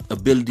brain's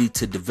ability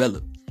to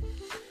develop.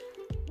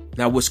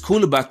 Now, what's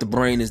cool about the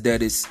brain is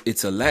that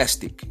it's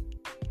elastic.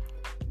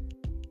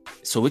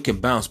 So it can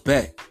bounce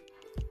back.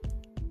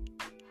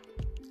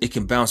 It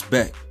can bounce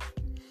back.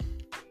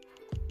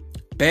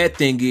 Bad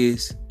thing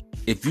is,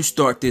 if you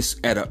start this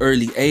at an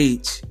early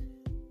age,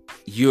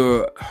 if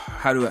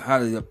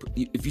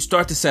you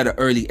start this at an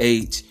early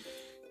age,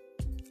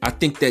 I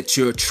think that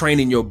you're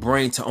training your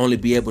brain to only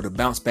be able to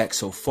bounce back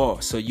so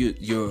far. So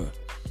you're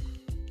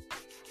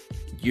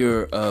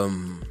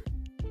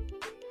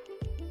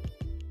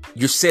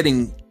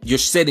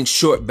setting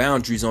short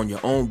boundaries on your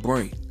own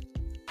brain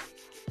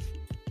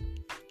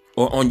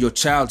or on your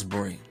child's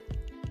brain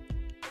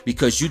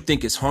because you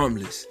think it's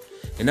harmless.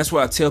 And that's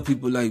why I tell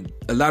people, like,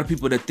 a lot of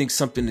people that think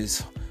something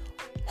is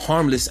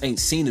harmless ain't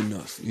seen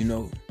enough, you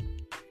know.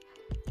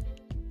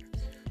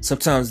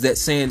 Sometimes that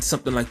saying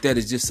something like that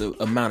is just an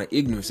amount of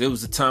ignorance. There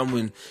was a time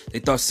when they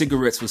thought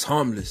cigarettes was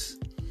harmless.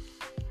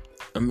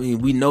 I mean,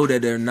 we know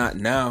that they're not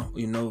now,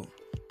 you know.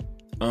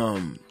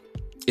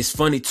 It's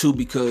funny too,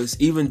 because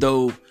even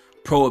though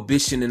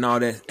prohibition and all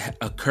that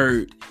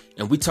occurred,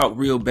 and we talk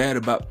real bad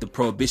about the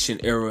prohibition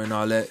era and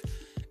all that,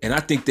 and I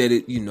think that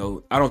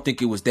I don't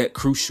think it was that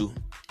crucial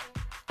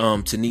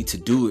to need to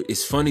do it.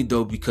 It's funny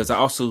though, because I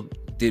also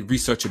did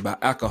research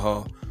about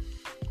alcohol,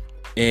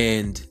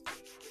 and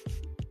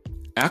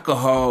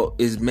alcohol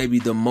is maybe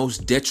the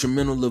most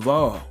detrimental of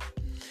all.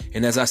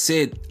 And as I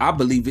said, I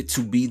believe it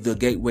to be the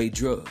gateway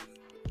drug.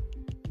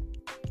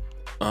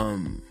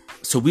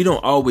 So we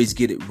don't always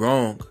get it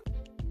wrong.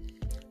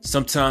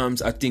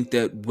 Sometimes I think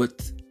that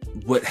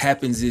what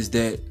happens is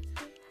that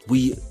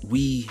we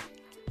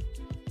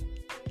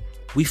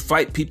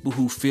fight people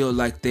who feel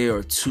like they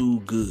are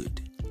too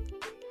good.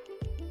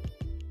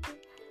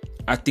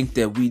 I think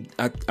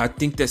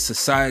that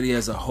society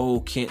as a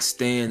whole can't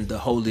stand the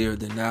holier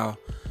than thou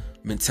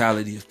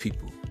mentality of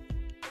people.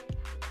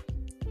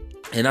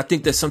 And I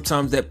think that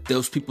sometimes that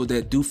those people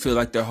that do feel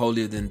like they're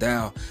holier than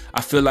thou,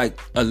 I feel like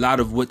a lot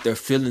of what they're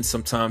feeling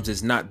sometimes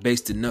is not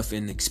based enough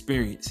in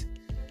experience,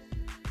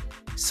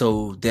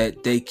 so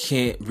that they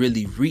can't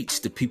really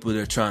reach the people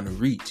they're trying to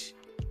reach.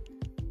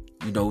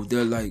 You know,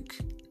 they're like,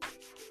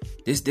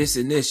 this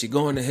and this, you're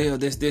going to hell,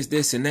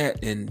 this and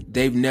that, and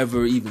they've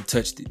never even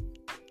touched it.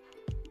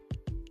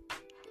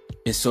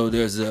 And so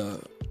there's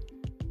a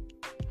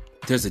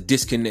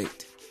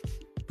disconnect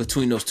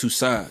between those two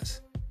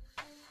sides.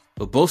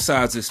 But both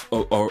sides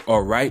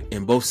are right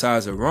and both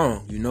sides are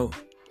wrong, you know.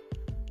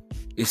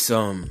 It's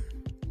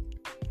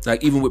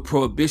like even with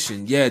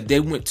prohibition, yeah, they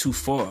went too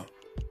far.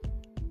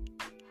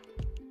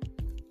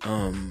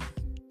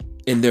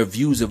 In their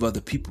views of other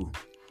people.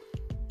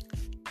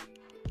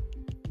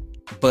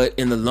 But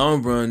in the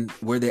long run,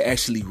 were they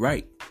actually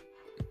right?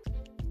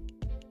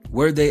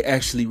 Were they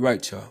actually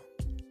right, y'all?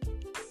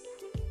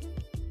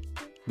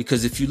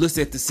 Because if you look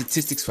at the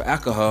statistics for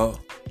alcohol,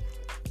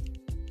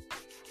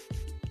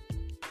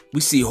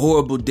 we see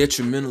horrible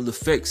detrimental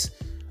effects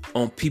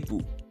on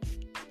people,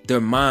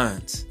 their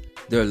minds,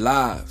 their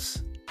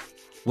lives,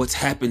 what's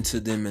happened to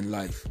them in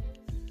life.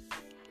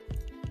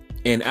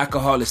 And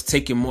alcohol is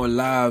taking more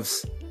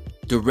lives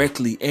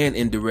directly and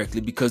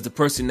indirectly, because the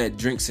person that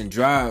drinks and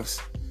drives,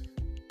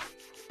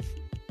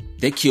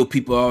 they kill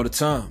people all the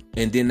time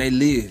and then they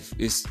live.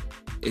 It's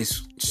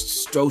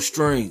so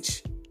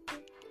strange.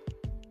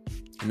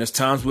 And there's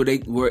times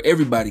where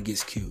everybody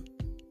gets killed.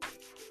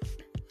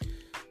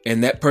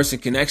 And that person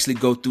can actually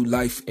go through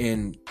life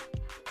and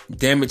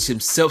damage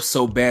himself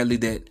so badly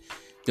that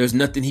there's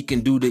nothing he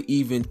can do to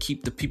even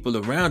keep the people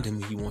around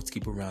him he wants to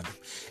keep around him.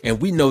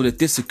 And we know that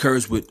this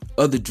occurs with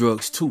other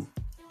drugs too.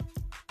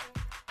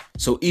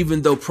 So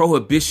even though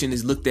prohibition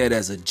is looked at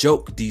as a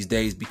joke these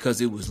days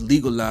because it was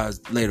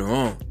legalized later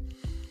on,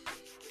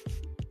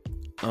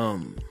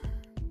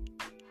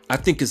 I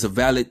think it's a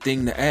valid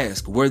thing to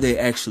ask. Were they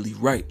actually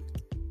right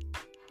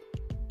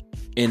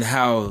in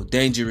how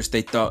dangerous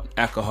they thought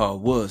alcohol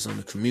was on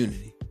the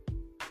community?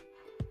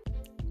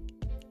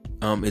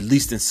 At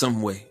least in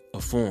some way or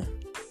form.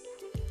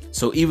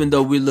 So even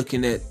though we're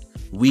looking at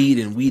weed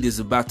and weed is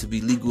about to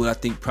be legal, I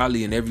think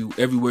probably in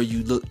everywhere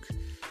you look,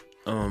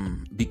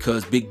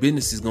 because big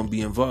business is going to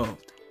be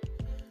involved.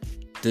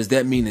 Does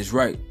that mean it's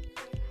right?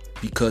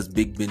 Because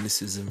big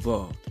business is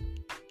involved.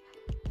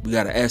 We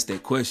got to ask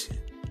that question.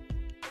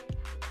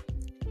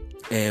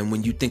 And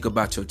when you think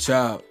about your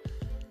child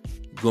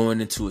going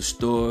into a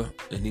store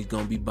and he's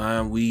going to be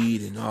buying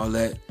weed and all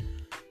that,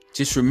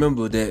 just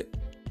remember that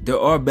there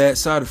are bad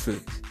side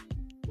effects.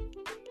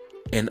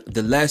 And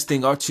the last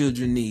thing our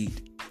children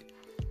need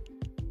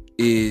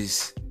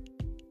is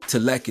to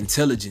lack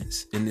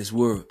intelligence in this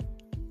world.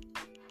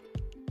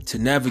 To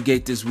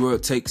navigate this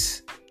world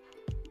takes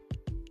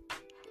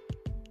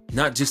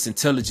not just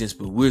intelligence,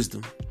 but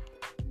wisdom.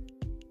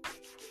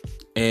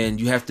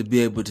 And you have to be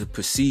able to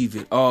perceive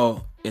it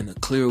all in a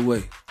clear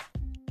way.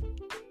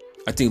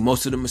 I think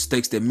most of the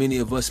mistakes that many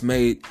of us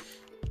made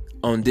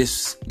on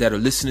this, that are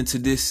listening to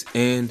this,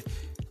 and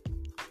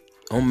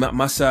on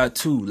my side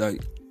too,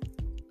 like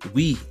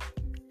we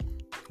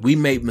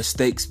made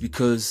mistakes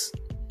because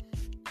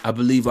I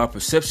believe our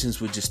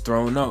perceptions were just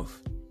thrown off.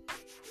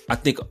 I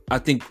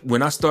think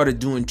when I started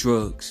doing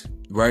drugs,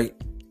 right,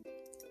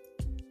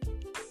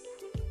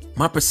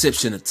 my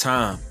perception of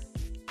time,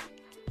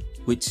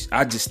 which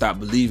I just stopped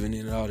believing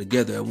in it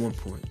altogether at one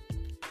point.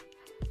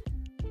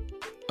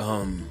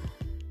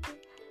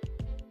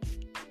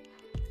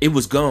 It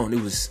was gone.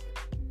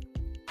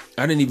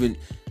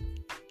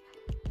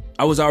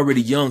 I was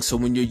already young, so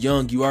when you're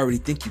young, you already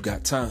think you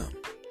got time.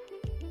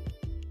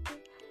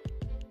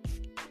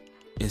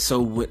 And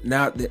so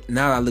now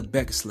I look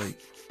back, it's like,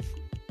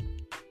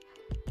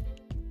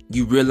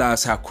 you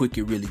realize how quick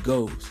it really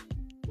goes.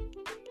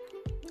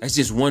 That's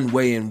just one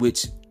way in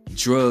which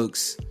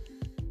drugs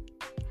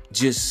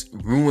just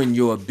ruin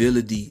your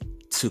ability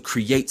to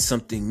create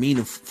something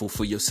meaningful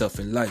for yourself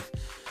in life.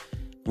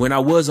 When I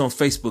was on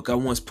Facebook, I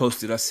once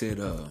posted, I said,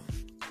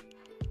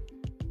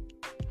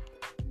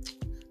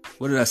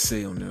 what did I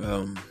say on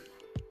there?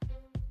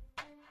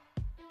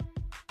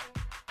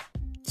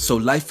 So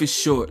life is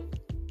short.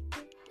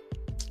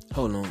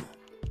 Hold on.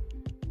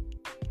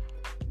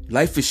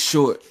 Life is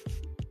short,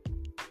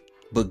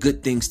 but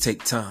good things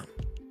take time.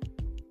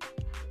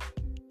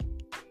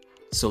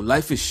 So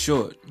life is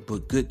short,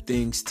 but good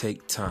things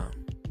take time.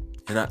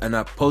 And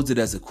I posed it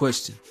as a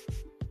question.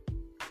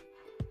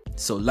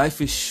 So life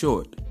is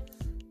short,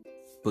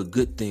 but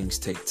good things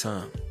take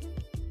time.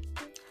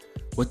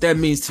 What that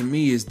means to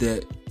me is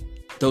that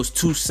those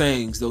two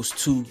sayings, those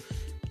two,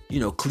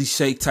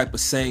 cliche type of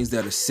sayings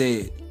that are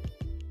said,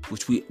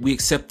 which we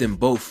accept them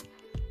both.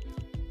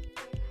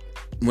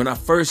 When I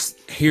first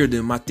hear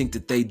them, I think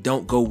that they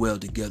don't go well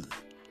together.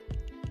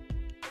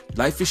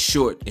 Life is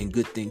short and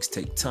good things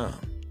take time.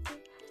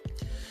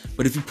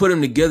 But if you put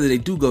them together, they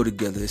do go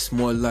together. It's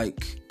more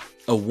like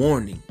a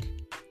warning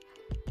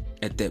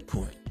at that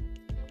point.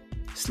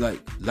 It's like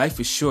life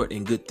is short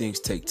and good things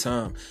take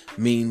time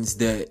means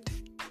that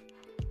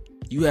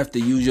you have to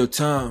use your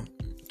time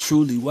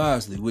truly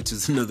wisely, which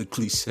is another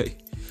cliche.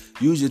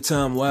 Use your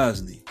time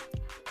wisely.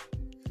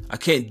 I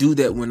can't do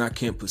that when I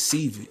can't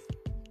perceive it.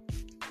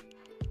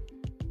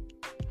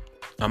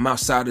 I'm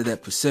outside of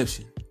that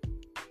perception.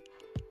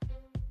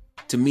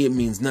 To me, it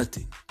means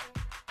nothing.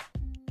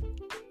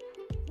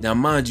 Now,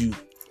 mind you,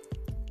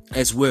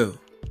 as well,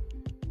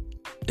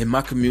 in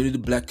my community, the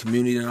black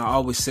community, and I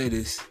always say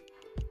this,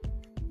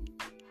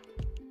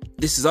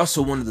 this is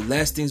also one of the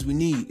last things we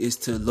need, is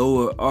to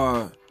lower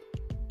our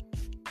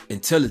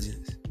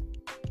intelligence,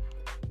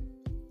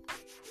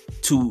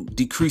 to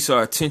decrease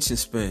our attention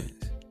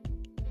spans,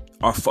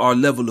 our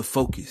level of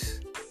focus.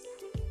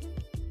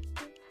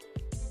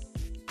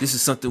 This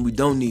is something we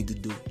don't need to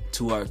do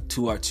to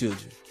our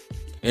children.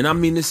 And I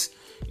mean this,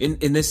 and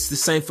it's the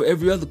same for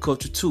every other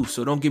culture too.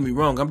 So don't get me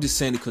wrong. I'm just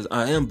saying it because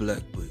I am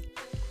black, but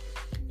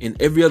in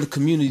every other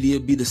community,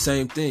 it'd be the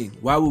same thing.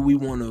 Why would we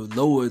want to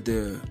lower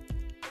their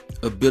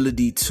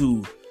ability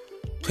to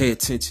pay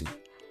attention?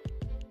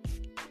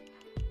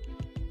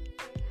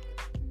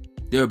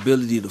 Their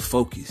ability to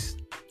focus,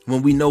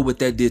 when we know what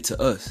that did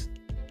to us.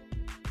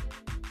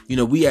 You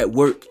know, we at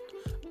work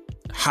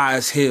high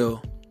as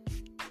hell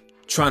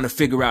trying to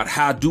figure out,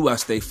 how do I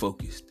stay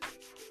focused?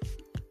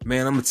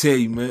 Man, I'm gonna tell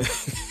you, man.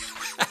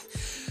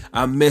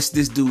 I messed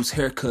this dude's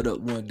haircut up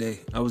one day.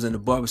 I was in the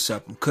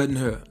barbershop. I'm cutting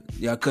her.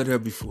 Yeah, I cut her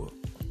before.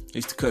 I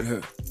used to cut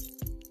her.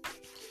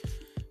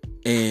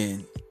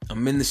 And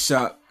I'm in the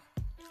shop.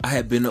 I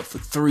had been up for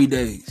 3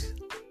 days.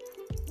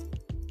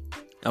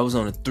 I was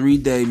on a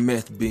 3-day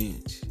meth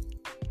binge.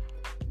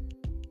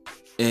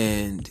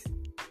 And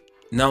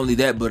not only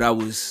that, but I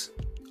was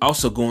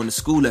also going to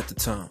school at the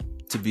time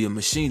to be a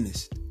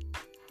machinist.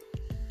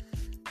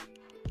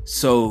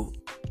 So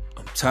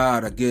I'm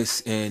tired, I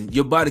guess, and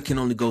your body can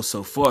only go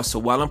so far. So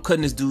while I'm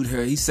cutting this dude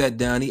hair, he sat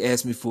down, he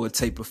asked me for a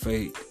taper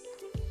fade.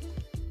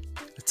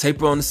 A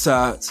taper on the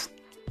sides,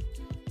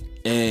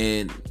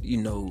 and, you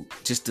know,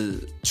 just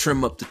to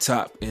trim up the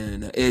top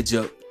and the edge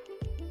up,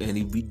 and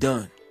he'd be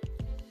done.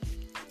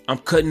 I'm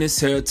cutting his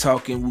hair,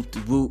 talking, whoop de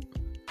whoop.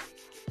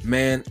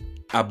 Man,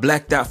 I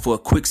blacked out for a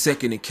quick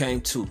second and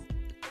came to.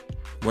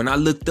 When I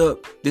looked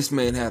up, this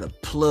man had a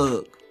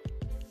plug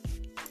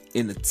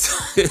in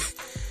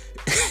the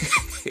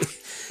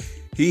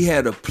he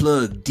had a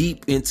plug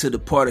deep into the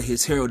part of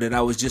his hair that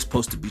I was just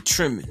supposed to be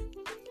trimming.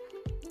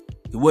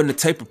 It wasn't a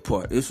taper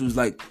part. This was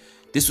like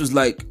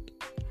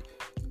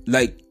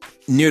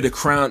near the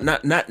crown,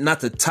 not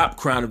the top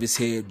crown of his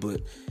head,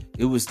 but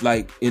it was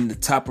like in the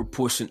upper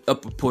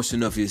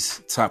portion of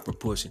his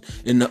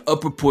in the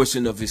upper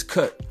portion of his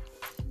cut.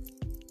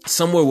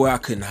 Somewhere where I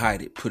couldn't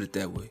hide it, put it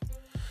that way.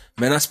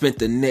 Man, I spent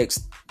the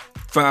next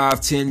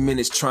 5-10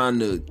 minutes trying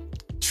to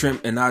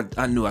trim, and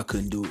I knew I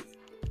couldn't do it.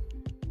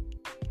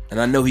 And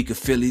I know he could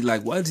feel it. He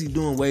like, what is he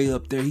doing way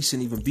up there? He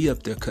shouldn't even be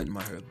up there cutting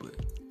my hair. But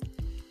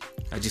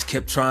I just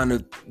kept trying to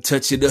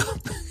touch it up.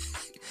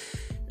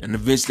 And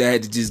eventually I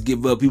had to just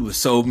give up. He was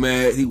so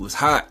mad. He was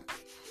hot.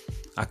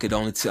 I could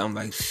only tell. I'm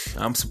like,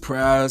 I'm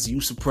surprised. You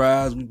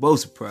surprised. We both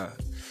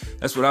surprised.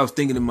 That's what I was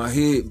thinking in my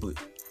head. But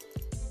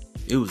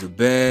it was a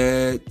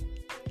bad.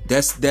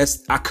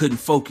 I couldn't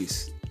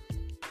focus.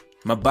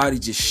 My body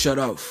just shut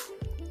off.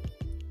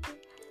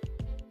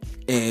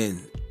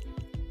 And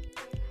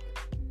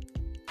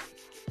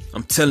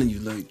I'm telling you,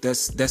 like,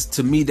 that's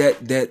to me,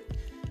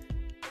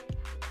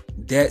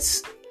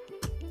 that's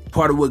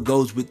part of what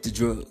goes with the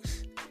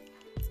drugs.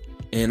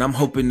 And I'm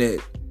hoping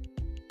that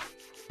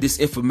this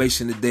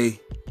information today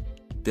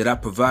that I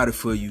provided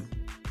for you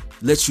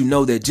lets you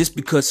know that just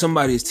because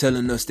somebody is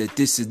telling us that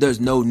there's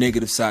no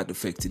negative side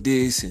effect to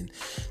this and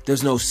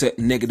there's no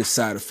negative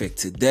side effect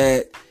to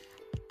that,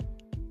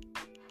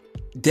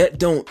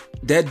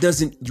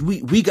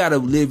 we gotta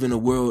live in a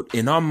world,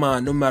 in our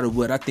mind, no matter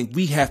what. I think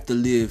we have to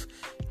live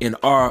in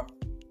our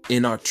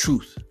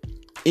truth,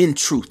 in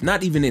truth,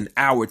 not even in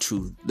our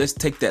truth. Let's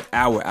take that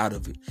hour out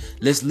of it.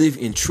 Let's live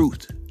in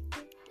truth.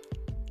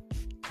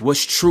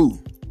 What's true?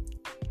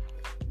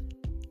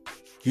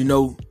 You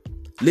know,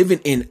 living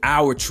in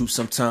our truth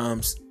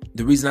sometimes,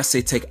 the reason I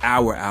say take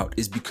our out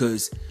is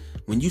because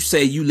when you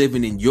say you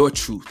living in your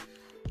truth,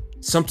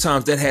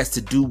 sometimes that has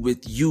to do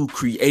with you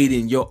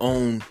creating your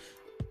own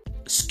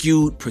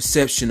skewed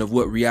perception of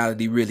what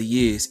reality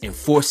really is and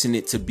forcing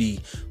it to be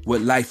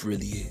what life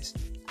really is.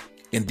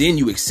 And then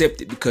you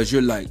accept it because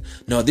you're like,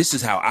 no, this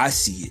is how I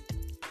see it.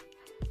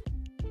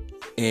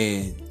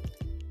 And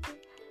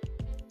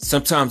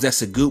sometimes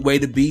that's a good way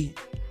to be.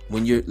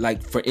 When you're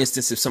like, for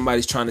instance, if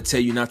somebody's trying to tell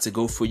you not to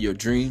go for your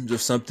dreams or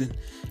something,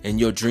 and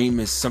your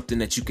dream is something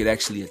that you could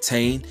actually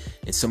attain,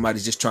 and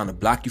somebody's just trying to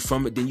block you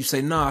from it, then you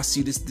say, no, I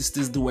see this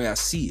is the way I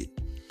see it.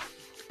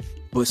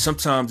 But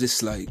sometimes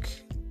it's like,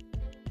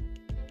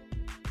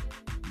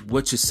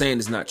 what you're saying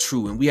is not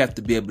true, and we have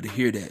to be able to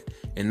hear that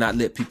and not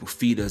let people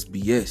feed us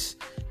BS,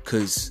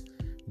 because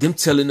them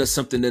telling us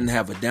something doesn't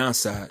have a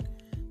downside.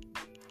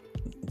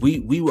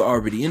 We were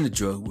already in the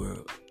drug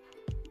world.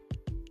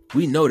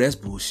 We know that's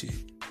bullshit.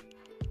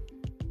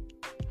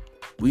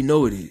 We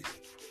know it is.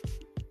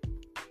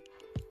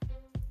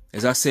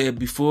 As I said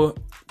before,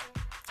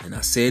 and I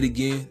say it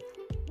again,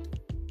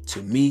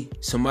 to me,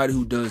 somebody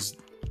who does,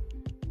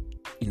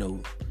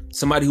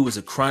 somebody who is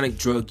a chronic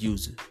drug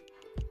user,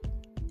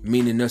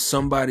 meaning there's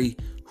somebody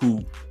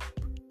who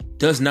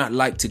does not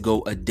like to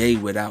go a day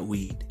without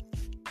weed.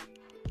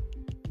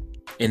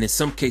 And in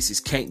some cases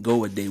can't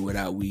go a day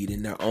without weed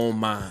in their own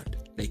mind.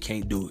 They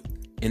can't do it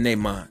in their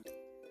mind.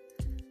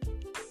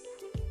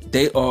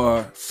 they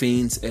are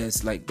fiends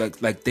as like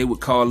they would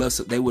call us.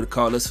 They would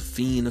call us a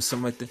fiend or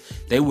something like that.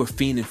 They were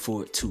fiending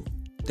for it too.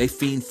 They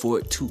fiend for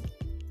it too.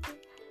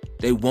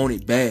 They want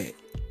it bad,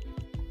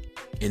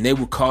 and they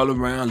would call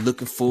around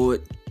looking for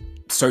it,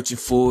 searching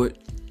for it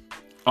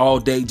all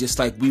day, just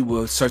like we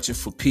were searching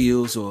for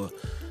pills or,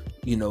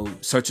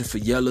 searching for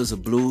yellows or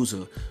blues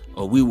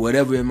or we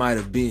whatever it might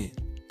have been.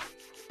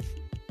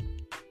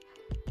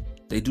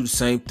 They do the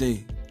same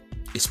thing,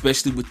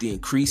 especially with the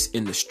increase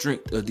in the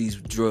strength of these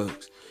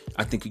drugs.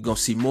 I think you're going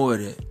to see more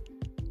of that.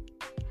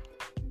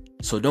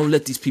 So don't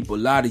let these people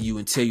lie to you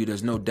and tell you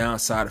there's no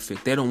downside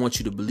effect. They don't want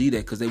you to believe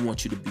that because they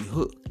want you to be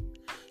hooked.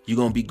 You're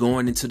going to be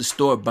going into the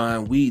store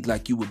buying weed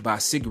like you would buy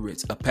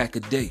cigarettes, a pack a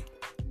day,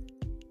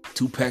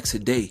 2 packs a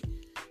day.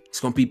 It's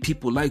going to be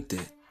people like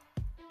that.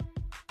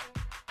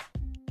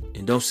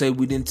 And don't say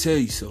we didn't tell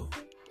you so.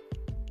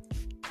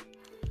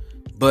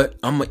 But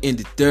I'm going to end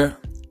it there.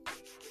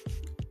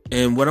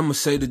 And what I'm going to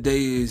say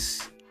today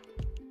is,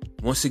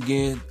 once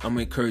again, I'm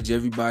going to encourage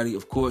everybody,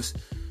 of course,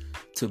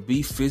 to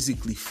be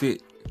physically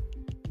fit.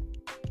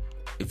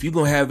 If you're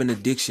going to have an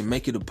addiction,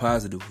 make it a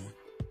positive one.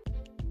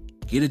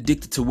 Get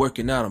addicted to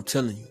working out, I'm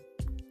telling you.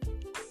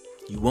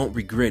 You won't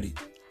regret it.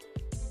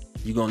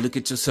 You're going to look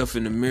at yourself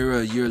in the mirror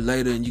a year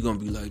later and you're going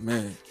to be like,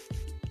 man,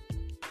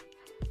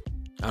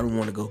 I don't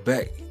want to go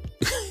back.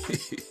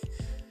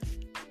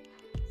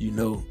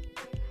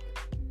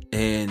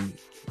 And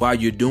while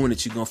you're doing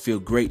it, you're going to feel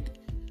great.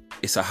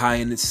 It's a high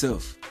in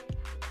itself.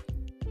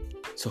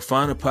 So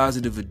find a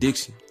positive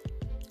addiction.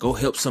 Go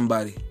help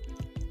somebody.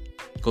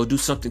 Go do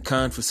something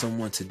kind for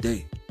someone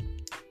today.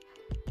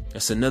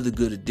 That's another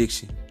good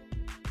addiction.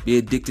 Be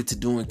addicted to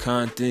doing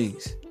kind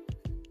things.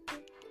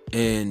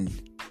 And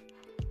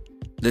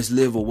let's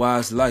live a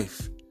wise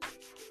life.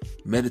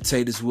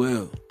 Meditate as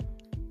well.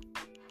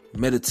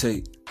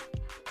 Meditate,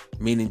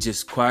 meaning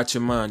just quiet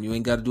your mind. You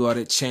ain't got to do all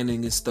that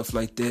chanting and stuff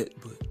like that,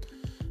 but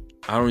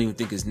I don't even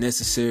think it's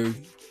necessary.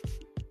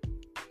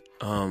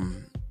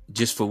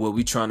 Just for what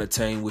we're trying to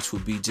attain, which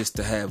would be just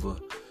to have a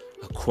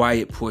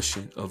quiet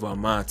portion of our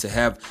mind,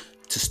 to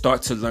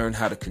start to learn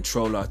how to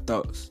control our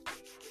thoughts.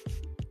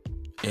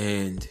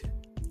 And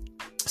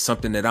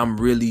something that I'm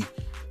really,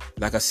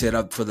 like I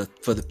said, for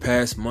the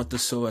past month or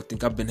so, I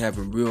think I've been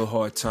having a real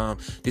hard time.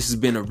 This has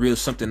been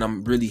something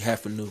I'm really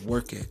having to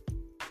work at.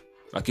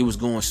 Like it was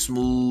going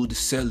smooth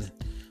sailing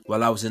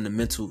while I was in the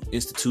mental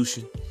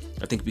institution.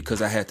 I think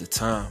because I had the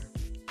time.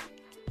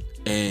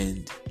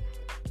 And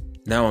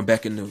now I'm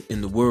back in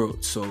the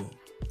world, so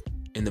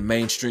in the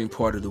mainstream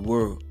part of the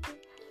world.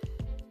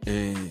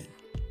 And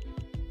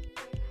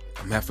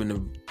I'm having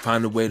to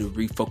find a way to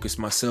refocus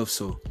myself.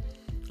 So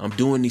I'm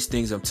doing these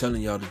things I'm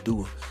telling y'all to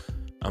do.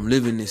 I'm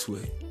living this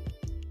way.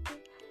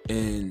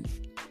 And,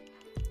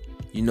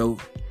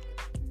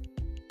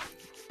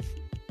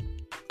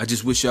 I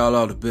just wish y'all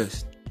all the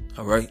best.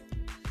 All right?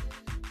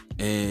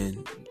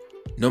 And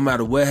no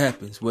matter what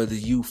happens, whether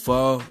you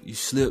fall, you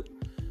slip,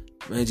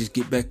 man, just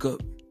get back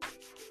up.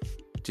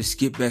 Just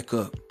get back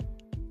up.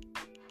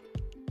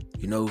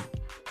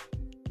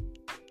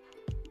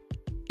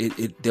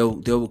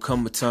 There will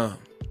come a time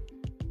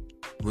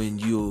when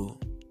you'll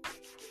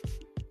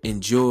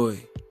enjoy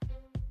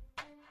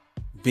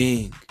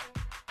being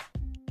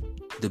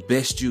the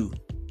best you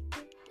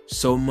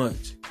so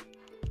much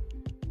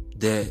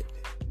that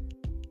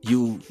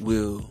you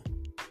will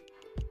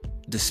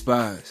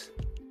despise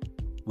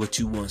what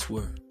you once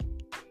were.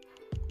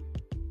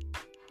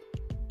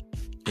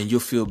 And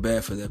you'll feel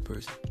bad for that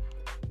person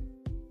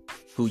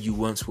who you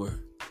once were.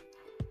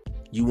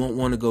 You won't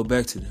want to go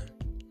back to them.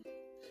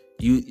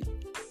 You'll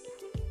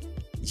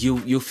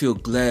feel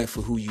glad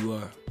for who you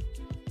are.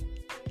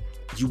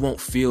 You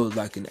won't feel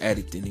like an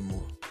addict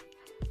anymore.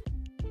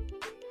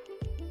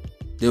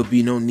 There'll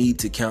be no need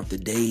to count the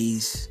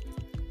days.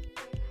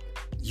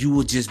 You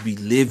will just be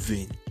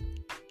living.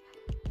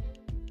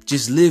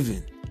 Just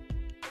living.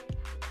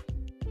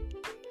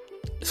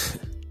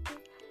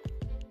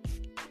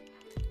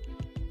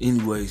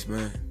 Anyways,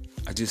 man,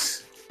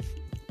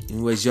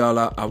 y'all,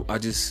 I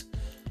just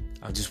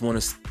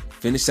want to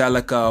finish out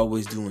like I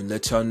always do and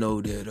let y'all know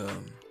that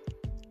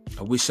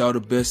I wish y'all the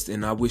best,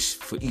 and I wish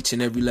for each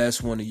and every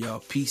last one of y'all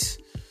peace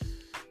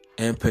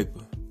and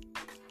paper.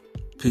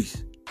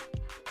 Peace.